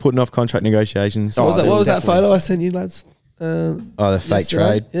still putting off contract negotiations. What was that definitely- photo I sent you, lads? The fake yesterday?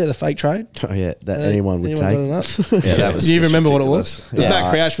 trade. Yeah, the fake trade. Oh yeah, that anyone would take. got it up? yeah, that was. Do you just remember what it ridiculous. was? It was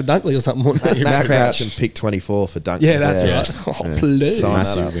Matt Crouch for Dunkley or something. Wasn't it? Matt Crouch and pick 24 for Duncan. Yeah, that's Yeah. right. Oh, please. Sign that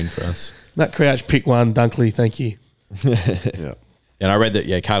Massive up. win for us. Matt Crouch, pick one. Dunkley, thank you. Yeah. And I read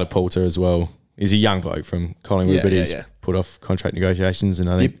that, Caleb Poulter as well. He's a young bloke from Collingwood, Yeah, but yeah, he's yeah. put off contract negotiations, and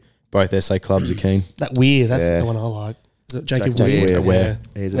I think both SA clubs are keen. That Weir, that's Yeah. the one I like. Is it Jacob Jacob Weir? Weir.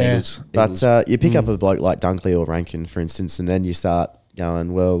 Yeah. Here's an Yeah. Eagles. But you pick up a bloke like Dunkley or Rankin, for instance, and then you start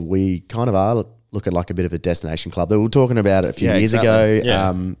going, well, we kind of are looking like a bit of a destination club. They were talking about it a few Yeah, years exactly. ago, Yeah.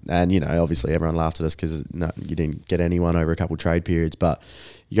 and obviously everyone laughed at us because you didn't get anyone over a couple of trade periods. But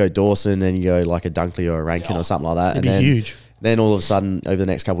you go Dawson, then you go like a Dunkley or a Rankin or something like that, It'd and be then huge. Then all of a sudden, over the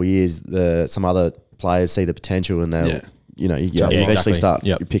next couple of years, some other players see the potential, and they'll Yeah. you Yeah, eventually exactly. start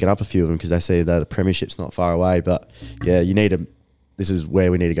Yep. picking up a few of them because they see that a premiership's not far away. But yeah, this is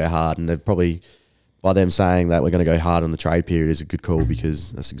where we need to go hard, and they've probably, by them saying that we're going to go hard on the trade period, is a good call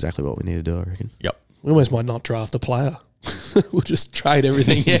because that's exactly what we need to do, I reckon. Yep. We almost might not draft a player. We'll just trade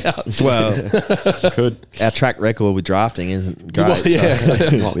everything out. Well, Could. our track record with drafting isn't great. Well, yeah. Might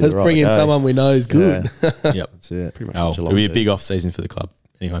be the Let's right bring in go. someone we know is good. Yep. That's it. Pretty much Oh, what it'll be a Geelong big do. off season for the club.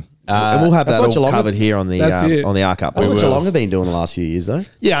 Anyway. And we'll have that's that what all Geelong covered here on the That's it. ARC Up. That's what will. Geelong have been doing the last few years, though.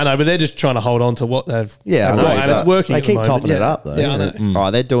 Yeah, I know, but they're just trying to hold on to what they've Yeah, I got, know, and it's but working. they at the keep moment. topping it Yeah. up, though. Yeah, I know.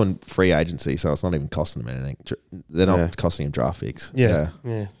 Oh, they're doing free agency, so it's not even costing them anything. They're not Yeah. costing them draft picks. Yeah.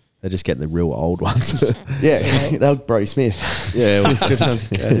 They're just getting the real old ones. Yeah, that was Brody Smith. yeah, well, good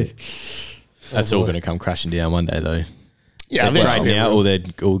one. That's all going to come crashing down one day, though. Yeah, They're eventually. trading out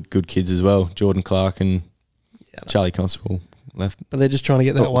all good kids as well. Jordan Clark and Charlie Constable left. But they're just trying to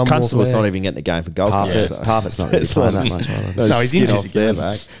get that one Constable's more. not even getting the game for goal. Parfitt's not really playing that much either. No, he's injured off there,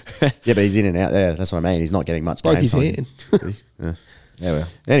 mate. Yeah, but he's in and out there. That's what I mean. He's not getting much Broke game his time. hand. Yeah. Yeah, well.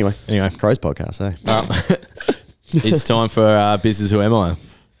 Anyway, Anyway. Crows podcast, eh? It's time for Business Who Am I?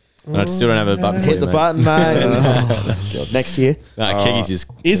 And I still don't have a button for Hit you, the mate. button, mate. God, next year. No, Keggy's just...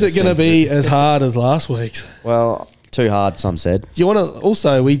 Is it going to be as hard as last week's? Well, Too hard, some said. Do you want to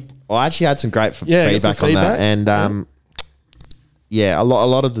also I actually had some great Yeah, get feedback some on that, feedback. and a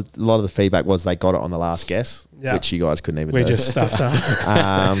lot of the feedback was they got it on the last guess, Yeah. which you guys couldn't even. we do. just stuffed up?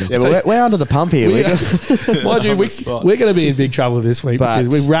 Yeah, but we're under the pump here. Mind you, we're going to be in big trouble this week But-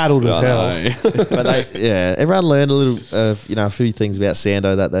 because we rattled as hell. But everyone learned a little, a few things about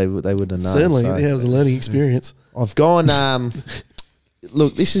Sando that they wouldn't have known. Certainly, so. yeah, it was a learning experience. I've gone.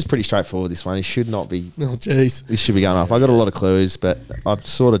 Look, this is pretty straightforward. This one, it should not be. Oh, jeez. This should be going off. I got a lot of clues, but I've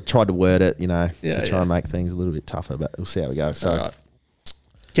sort of tried to word it, Yeah, to try and make things a little bit tougher. But we'll see how we go. So, All right.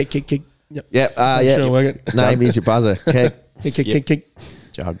 Kick. Yep. yeah, Sure, work it. Name is your buzzer. Okay. Kick.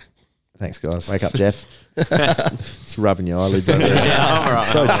 Jug. Thanks, guys. Wake up, Jeff. It's rubbing your eyelids over there. Yeah, all right.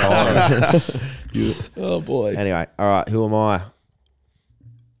 So tired. Oh, boy. Anyway, all right. Who am I?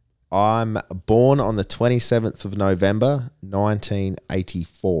 I'm born on the 27th of November,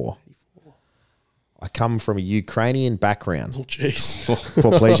 1984. I come from a Ukrainian background. Oh, jeez.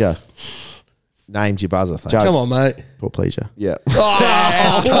 For pleasure. Named your buzzer. Thanks. Jug. Come on, mate. For pleasure. Yeah.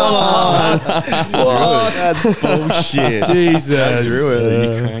 That's Bullshit. Jesus.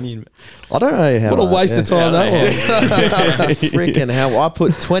 Ukrainian. I don't know how. What a waste of time that was. Freaking hell. I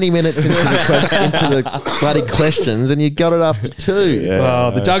put 20 minutes into the bloody questions and you got it after 2.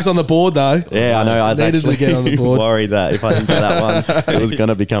 Well, the jug's on the board, though. Yeah, I know. I was Needed to actually get on the board. worried that if I didn't get that one, it was going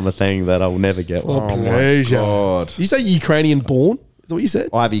to become a thing that I'll never get. Oh, One. pleasure. God. Did you say Ukrainian born? Is that what you said?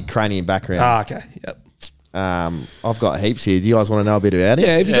 I have a Ukrainian background. Ah, okay. Yep. I've got heaps here. Do you guys want to know a bit about it?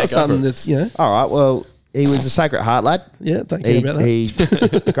 Yeah, if you got go something for it. that's, All right. Well, he was a Sacred Heart lad. yeah, thank you about that.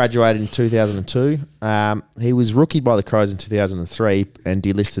 He graduated in 2002. He was rookied by the Crows in 2003 and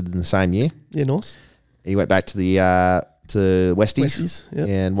delisted in the same year. Yeah, nice. He went back to the to Westies, Westies, yep.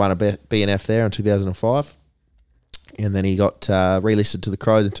 and won a BNF there in 2005. And then he got relisted to the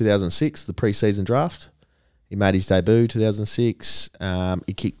Crows in 2006, the pre-season draft. He made his debut 2006.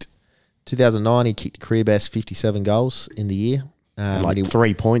 He kicked 2009. He kicked career best 57 goals in the year. Like he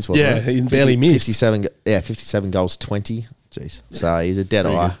 3 points, wasn't Yeah, it? he barely missed. 57 goals, 20. Jeez. So he's a dead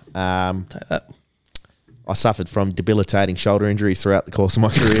Pretty eye. Take that. I suffered from debilitating shoulder injuries throughout the course of my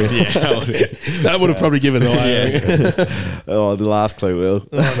career. That would have probably given it away. Oh, the last clue will.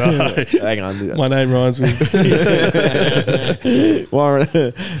 Oh, no. Hang on. My name rhymes with.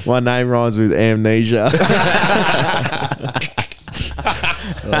 My name rhymes with amnesia.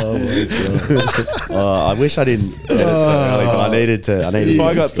 Oh my god! Oh, I wish I didn't get it so early, but I needed to. If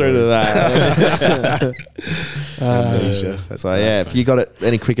I got through to that. So yeah, if you got it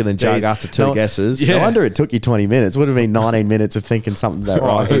any quicker than Jug after two guesses, No wonder it took you 20 minutes. Would have been 19 minutes of thinking something that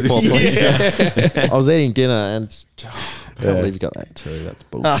right. I was eating dinner and I can't believe you got that too. That's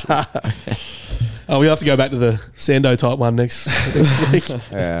bullshit. Oh, we have to go back to the Sando type one next week.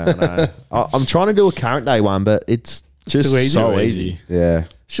 Yeah, I know. I'm trying to do a current day one, but it's just Too easy. so Too easy. easy. Yeah.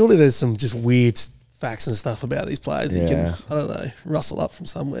 Surely there's some just weird facts and stuff about these players that you Yeah. can, I don't know, rustle up from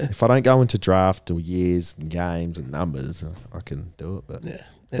somewhere. If I don't go into draft or years and games and numbers, I can do it. But Yeah.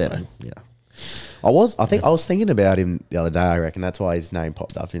 then, Anyway. I think I was thinking about him the other day. I reckon that's why his name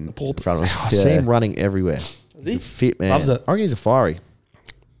popped up in front of me. I see him running everywhere. Is he? The fit man. Loves it. I reckon he's a fiery.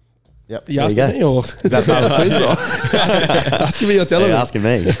 Yep. Are you There you asking me or Is that part of the quiz? Or? asking me or telling You're me? asking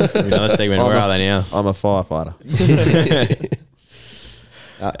me. Another segment. Where are they now? I'm a firefighter.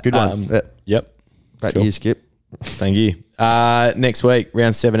 Good one. Yeah. Yep. Back Cool. to you, Skip. Thank you. Next week,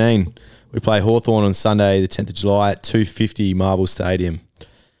 round 17, we play Hawthorn on Sunday, the 10th of July at 250 Marble Stadium.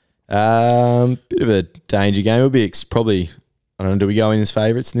 Bit of a danger game. It'll be probably, I don't know, do we go in as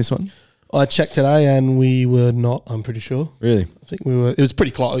favourites in this one? I checked today and we were not, I'm pretty sure. Really? I think we were, it was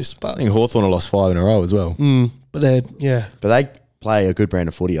pretty close, I but think Hawthorn have lost 5 in a row as well. but they're, yeah. But they play a good brand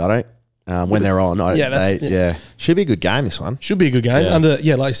of footy, I don't. When they're on, Yeah, that's- they, yeah. Should be a good game, this one. Should be a good game.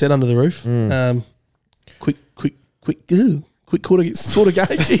 Yeah. Like you said, under the roof. Quick quarter sort of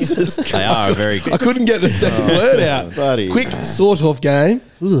game. Jesus. They are a very I couldn't get the second word out. Buddy. Quick sort of game.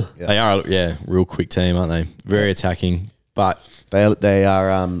 Ugh. They are, real quick team, aren't they? Very attacking, but They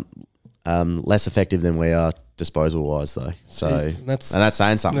are less effective than we are disposal wise though. So Jeez, and that's- that's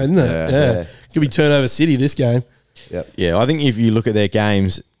saying something. Isn't it? Yeah. Could be turnover city this game. yeah, I think if you look at their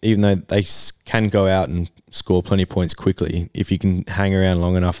games, even though they can go out and score plenty of points quickly, if you can hang around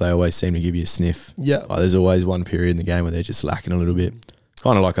long enough, they always seem to give you a sniff. Yeah. Like, there's always one period in the game where they're just lacking a little bit.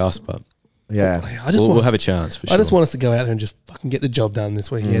 Kind of like us, but Yeah. we'll have a chance for sure. I just want us to go out there and just fucking get the job done this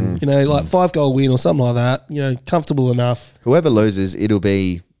weekend. You know, like 5-goal win or something like that. You know, comfortable enough. Whoever loses, it'll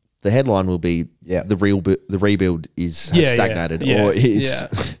be the headline will be the rebuild has stagnated or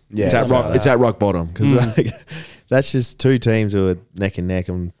it's Yeah, it's at something rock like it's at rock bottom because that's just two teams who are neck and neck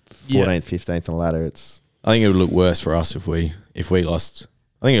and 14th, 15th on the ladder. I think it would look worse for us if we lost.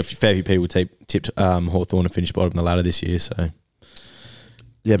 I think a fair few people tipped Hawthorn to finish bottom of the ladder this year. So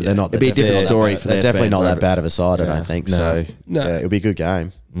Yeah, but they're not. It'd be a different story for They're their definitely fans not that over- bad of a side. I Yeah. don't think No. so. No. Yeah, it'll be a good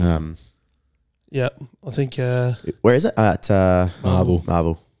game. Yeah. I think Where is it? At Marvel.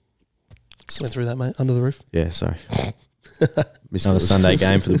 Marvel. just went through that, mate. Under the roof. Yeah, sorry. Another Sunday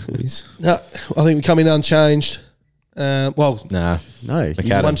game for the boys. No, I think we come in unchanged. Well, Nah. No,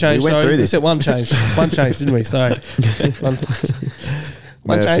 McAdam. one change. We went Sorry, through we this. said one change. One change, didn't we? Sorry. One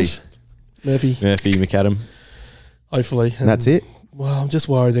Murphy. change. Murphy, Murphy, McAdam. hopefully. and that's it. Well, I'm just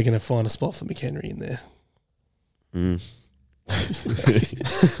worried they're going to find a spot for McHenry in there.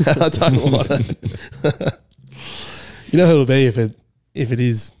 I don't want it. You know who it'll be if it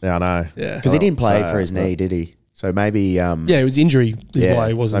is. Yeah, I know. Yeah. Because he didn't play So, for his knee, did he? So maybe. Yeah, it was injury is why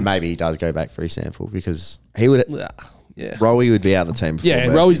he So wasn't. maybe he does go back for his sample because He would Yeah. Rowie would be out of the team before. Yeah,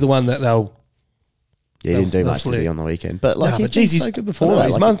 Murphy. Rowie's the one that they'll. he didn't do They'll much to flip. be on the weekend. But like Nah, he's but geez, been so good before that.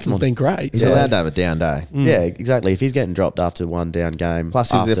 his Like, month come has on. been great. He's So. allowed to have a down day. Yeah, exactly. If he's getting dropped after one down game,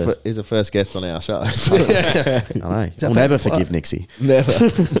 Plus, he's a first guest on our show. So I know. We'll never forgive Nixie. never.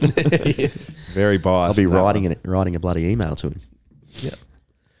 Very biased. I'll be that one. writing a bloody email to him. Yep.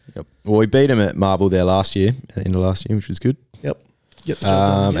 Well, we beat him at Marvel there last year, at the end of last year, which was good. Yep. Get the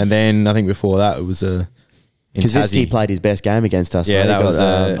job done. And then I think before that it was in Kaczynski Tassie. played his best game against us. Yeah, though. that He was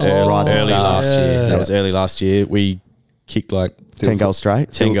got, rising early star. last year. Yeah. That was early last year. We kicked like 10 goals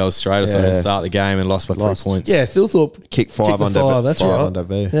straight. 10 goals straight or something to Yeah. start the game and lost by 3 points. Yeah, Thilthorpe Kick five the on five, debut. that's five right. on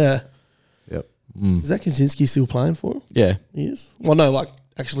debut. Yeah. Yep. Is that Kaczynski still playing for him? Yeah. He is. Well, no, like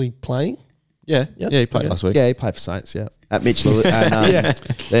actually playing. Yeah. Yep. Yeah, he played Okay. last week. Yeah, he played for Saints. Yeah. At Mitch Lewis.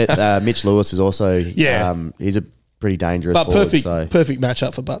 And, Mitch Lewis is also. Yeah. He's a pretty dangerous But forward. perfect, So perfect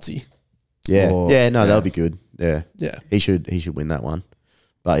matchup for Butsy. yeah, Or- yeah. No, yeah. that'll be good. Yeah, Yeah. he should win that one.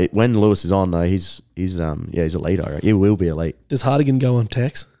 But when Lewis is on though, he's a leader. He will be elite. Does Hardigan go on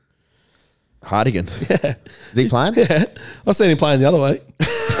tax? Hardigan. Yeah. Is he playing? Yeah. I've seen him playing the other way.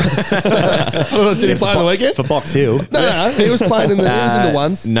 I don't know, did he play on the weekend? For Box Hill. No, he was playing in the, he was in the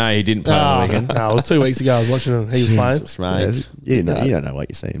ones. No, he didn't play on the weekend. No, it was 2 weeks ago. I was watching him. He was playing. Jesus, mate. You don't know what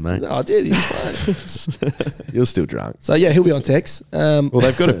you're saying, mate. No, I did. He was playing. You're still drunk. So, yeah, he'll be on Tex. Well,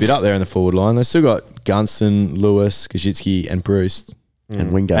 they've got a bit up there in the forward line. They've still got Gunston, Lewis, Kajitsky, and Bruce. And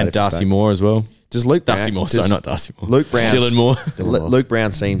Wingard. And Darcy Moore as well. Does Luke Brown... Darcy Moore, sorry, not Darcy Moore. Luke Brown... Dylan Moore. Luke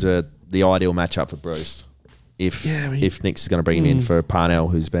Brown seems the ideal matchup for Bruce. If Nick's is going to bring him in for Parnell,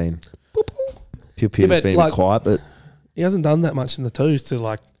 who's been... Pew-Pew's been a bit quiet, but... He hasn't done that much in the twos to,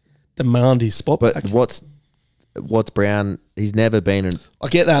 like, demand his spot But back. what's Brown... He's never been I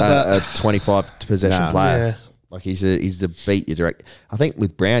get that, a 25 possession player. Yeah. Like, he's a beat you direct... I think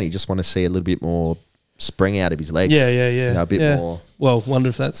with Brown, you just want to see a little bit more spring out of his legs. Yeah. You know, a bit more... Well, wonder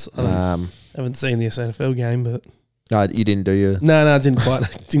if that's... I haven't seen the SNFL game, but... No, you didn't, do you? No, I didn't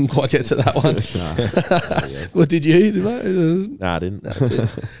quite get to that one. Well, did you? No, I didn't. That's it.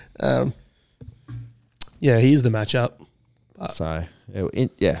 Yeah, he's the matchup. So,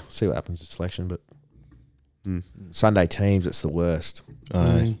 see what happens with selection. But Sunday teams, it's the worst. I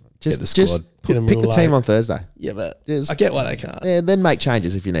know. Just the squad. Get 'em pick real the team late. on Thursday. Yeah, but Just- I get why they can't. Yeah, then make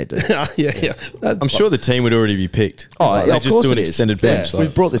changes if you need to. Yeah. I'm sure the team would already be picked. Oh, Like, yeah, they of just course do an it is. extended Yeah. bench.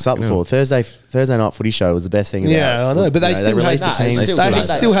 We've brought this up before. Thursday night footy show was the best thing about Yeah, I know, but they still released had- the teams. they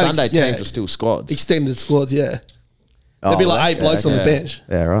still had Sunday yeah. teams are still squads. Extended squads, yeah. There'd be like 8 blokes on the bench.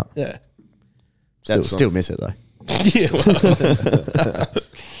 Yeah, right. Yeah. Still miss it though. Yeah.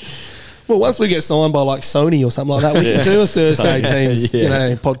 Well, once we get signed by like Sony or something like that, we can do a Thursday teams,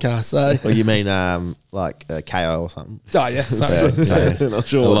 podcast. So, Or you mean like KO or something? oh yeah, so, Not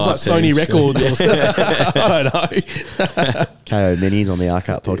sure. it's like Sony Records or something. I don't know. KO Minis on the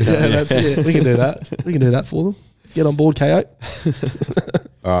Arcut podcast. Yeah, that's it. We can do that. We can do that for them. Get on board, KO.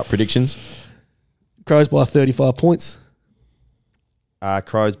 All right, predictions. Crows by 35 points.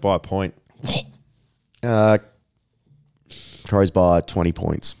 Crows by a point. Crows by 20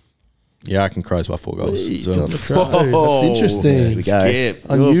 points. Yeah, I can Crows by 4 goals. He's So- gone the Crows. That's interesting. There we go. Skip.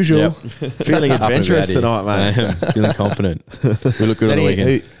 Unusual. Yep. Feeling Up and adventurous about tonight, here. mate. Feeling confident. We look good on the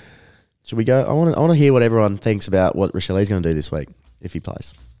weekend. Should we go? I want to hear what everyone thinks about what Rochelle's going to do this week if he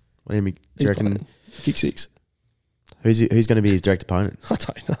plays. What do you He's reckon? playing. Kick 6. Who's going to be his direct opponent? I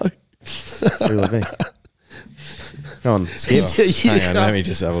don't know. Who will it be? Go on, Skip. Hang on, let me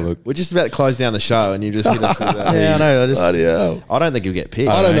just have a look. We're just about to close down the show, and you just hit us with that. Yeah, I know. Bloody hell. I don't think you'll get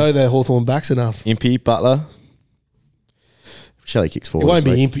picked. I don't know. know their Hawthorn backs enough. Impey, Butler. Shelley kicks It 4. won't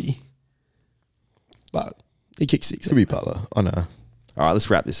this be week. Impy. But he kicks 6. Could be Butler. I know. All right, let's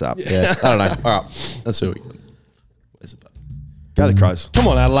wrap this up. Yeah, I don't know. All right, that's who we. Where's it? Go the Crows. Come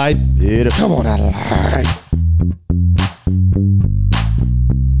on, Adelaide. Beautiful. Come on, Adelaide.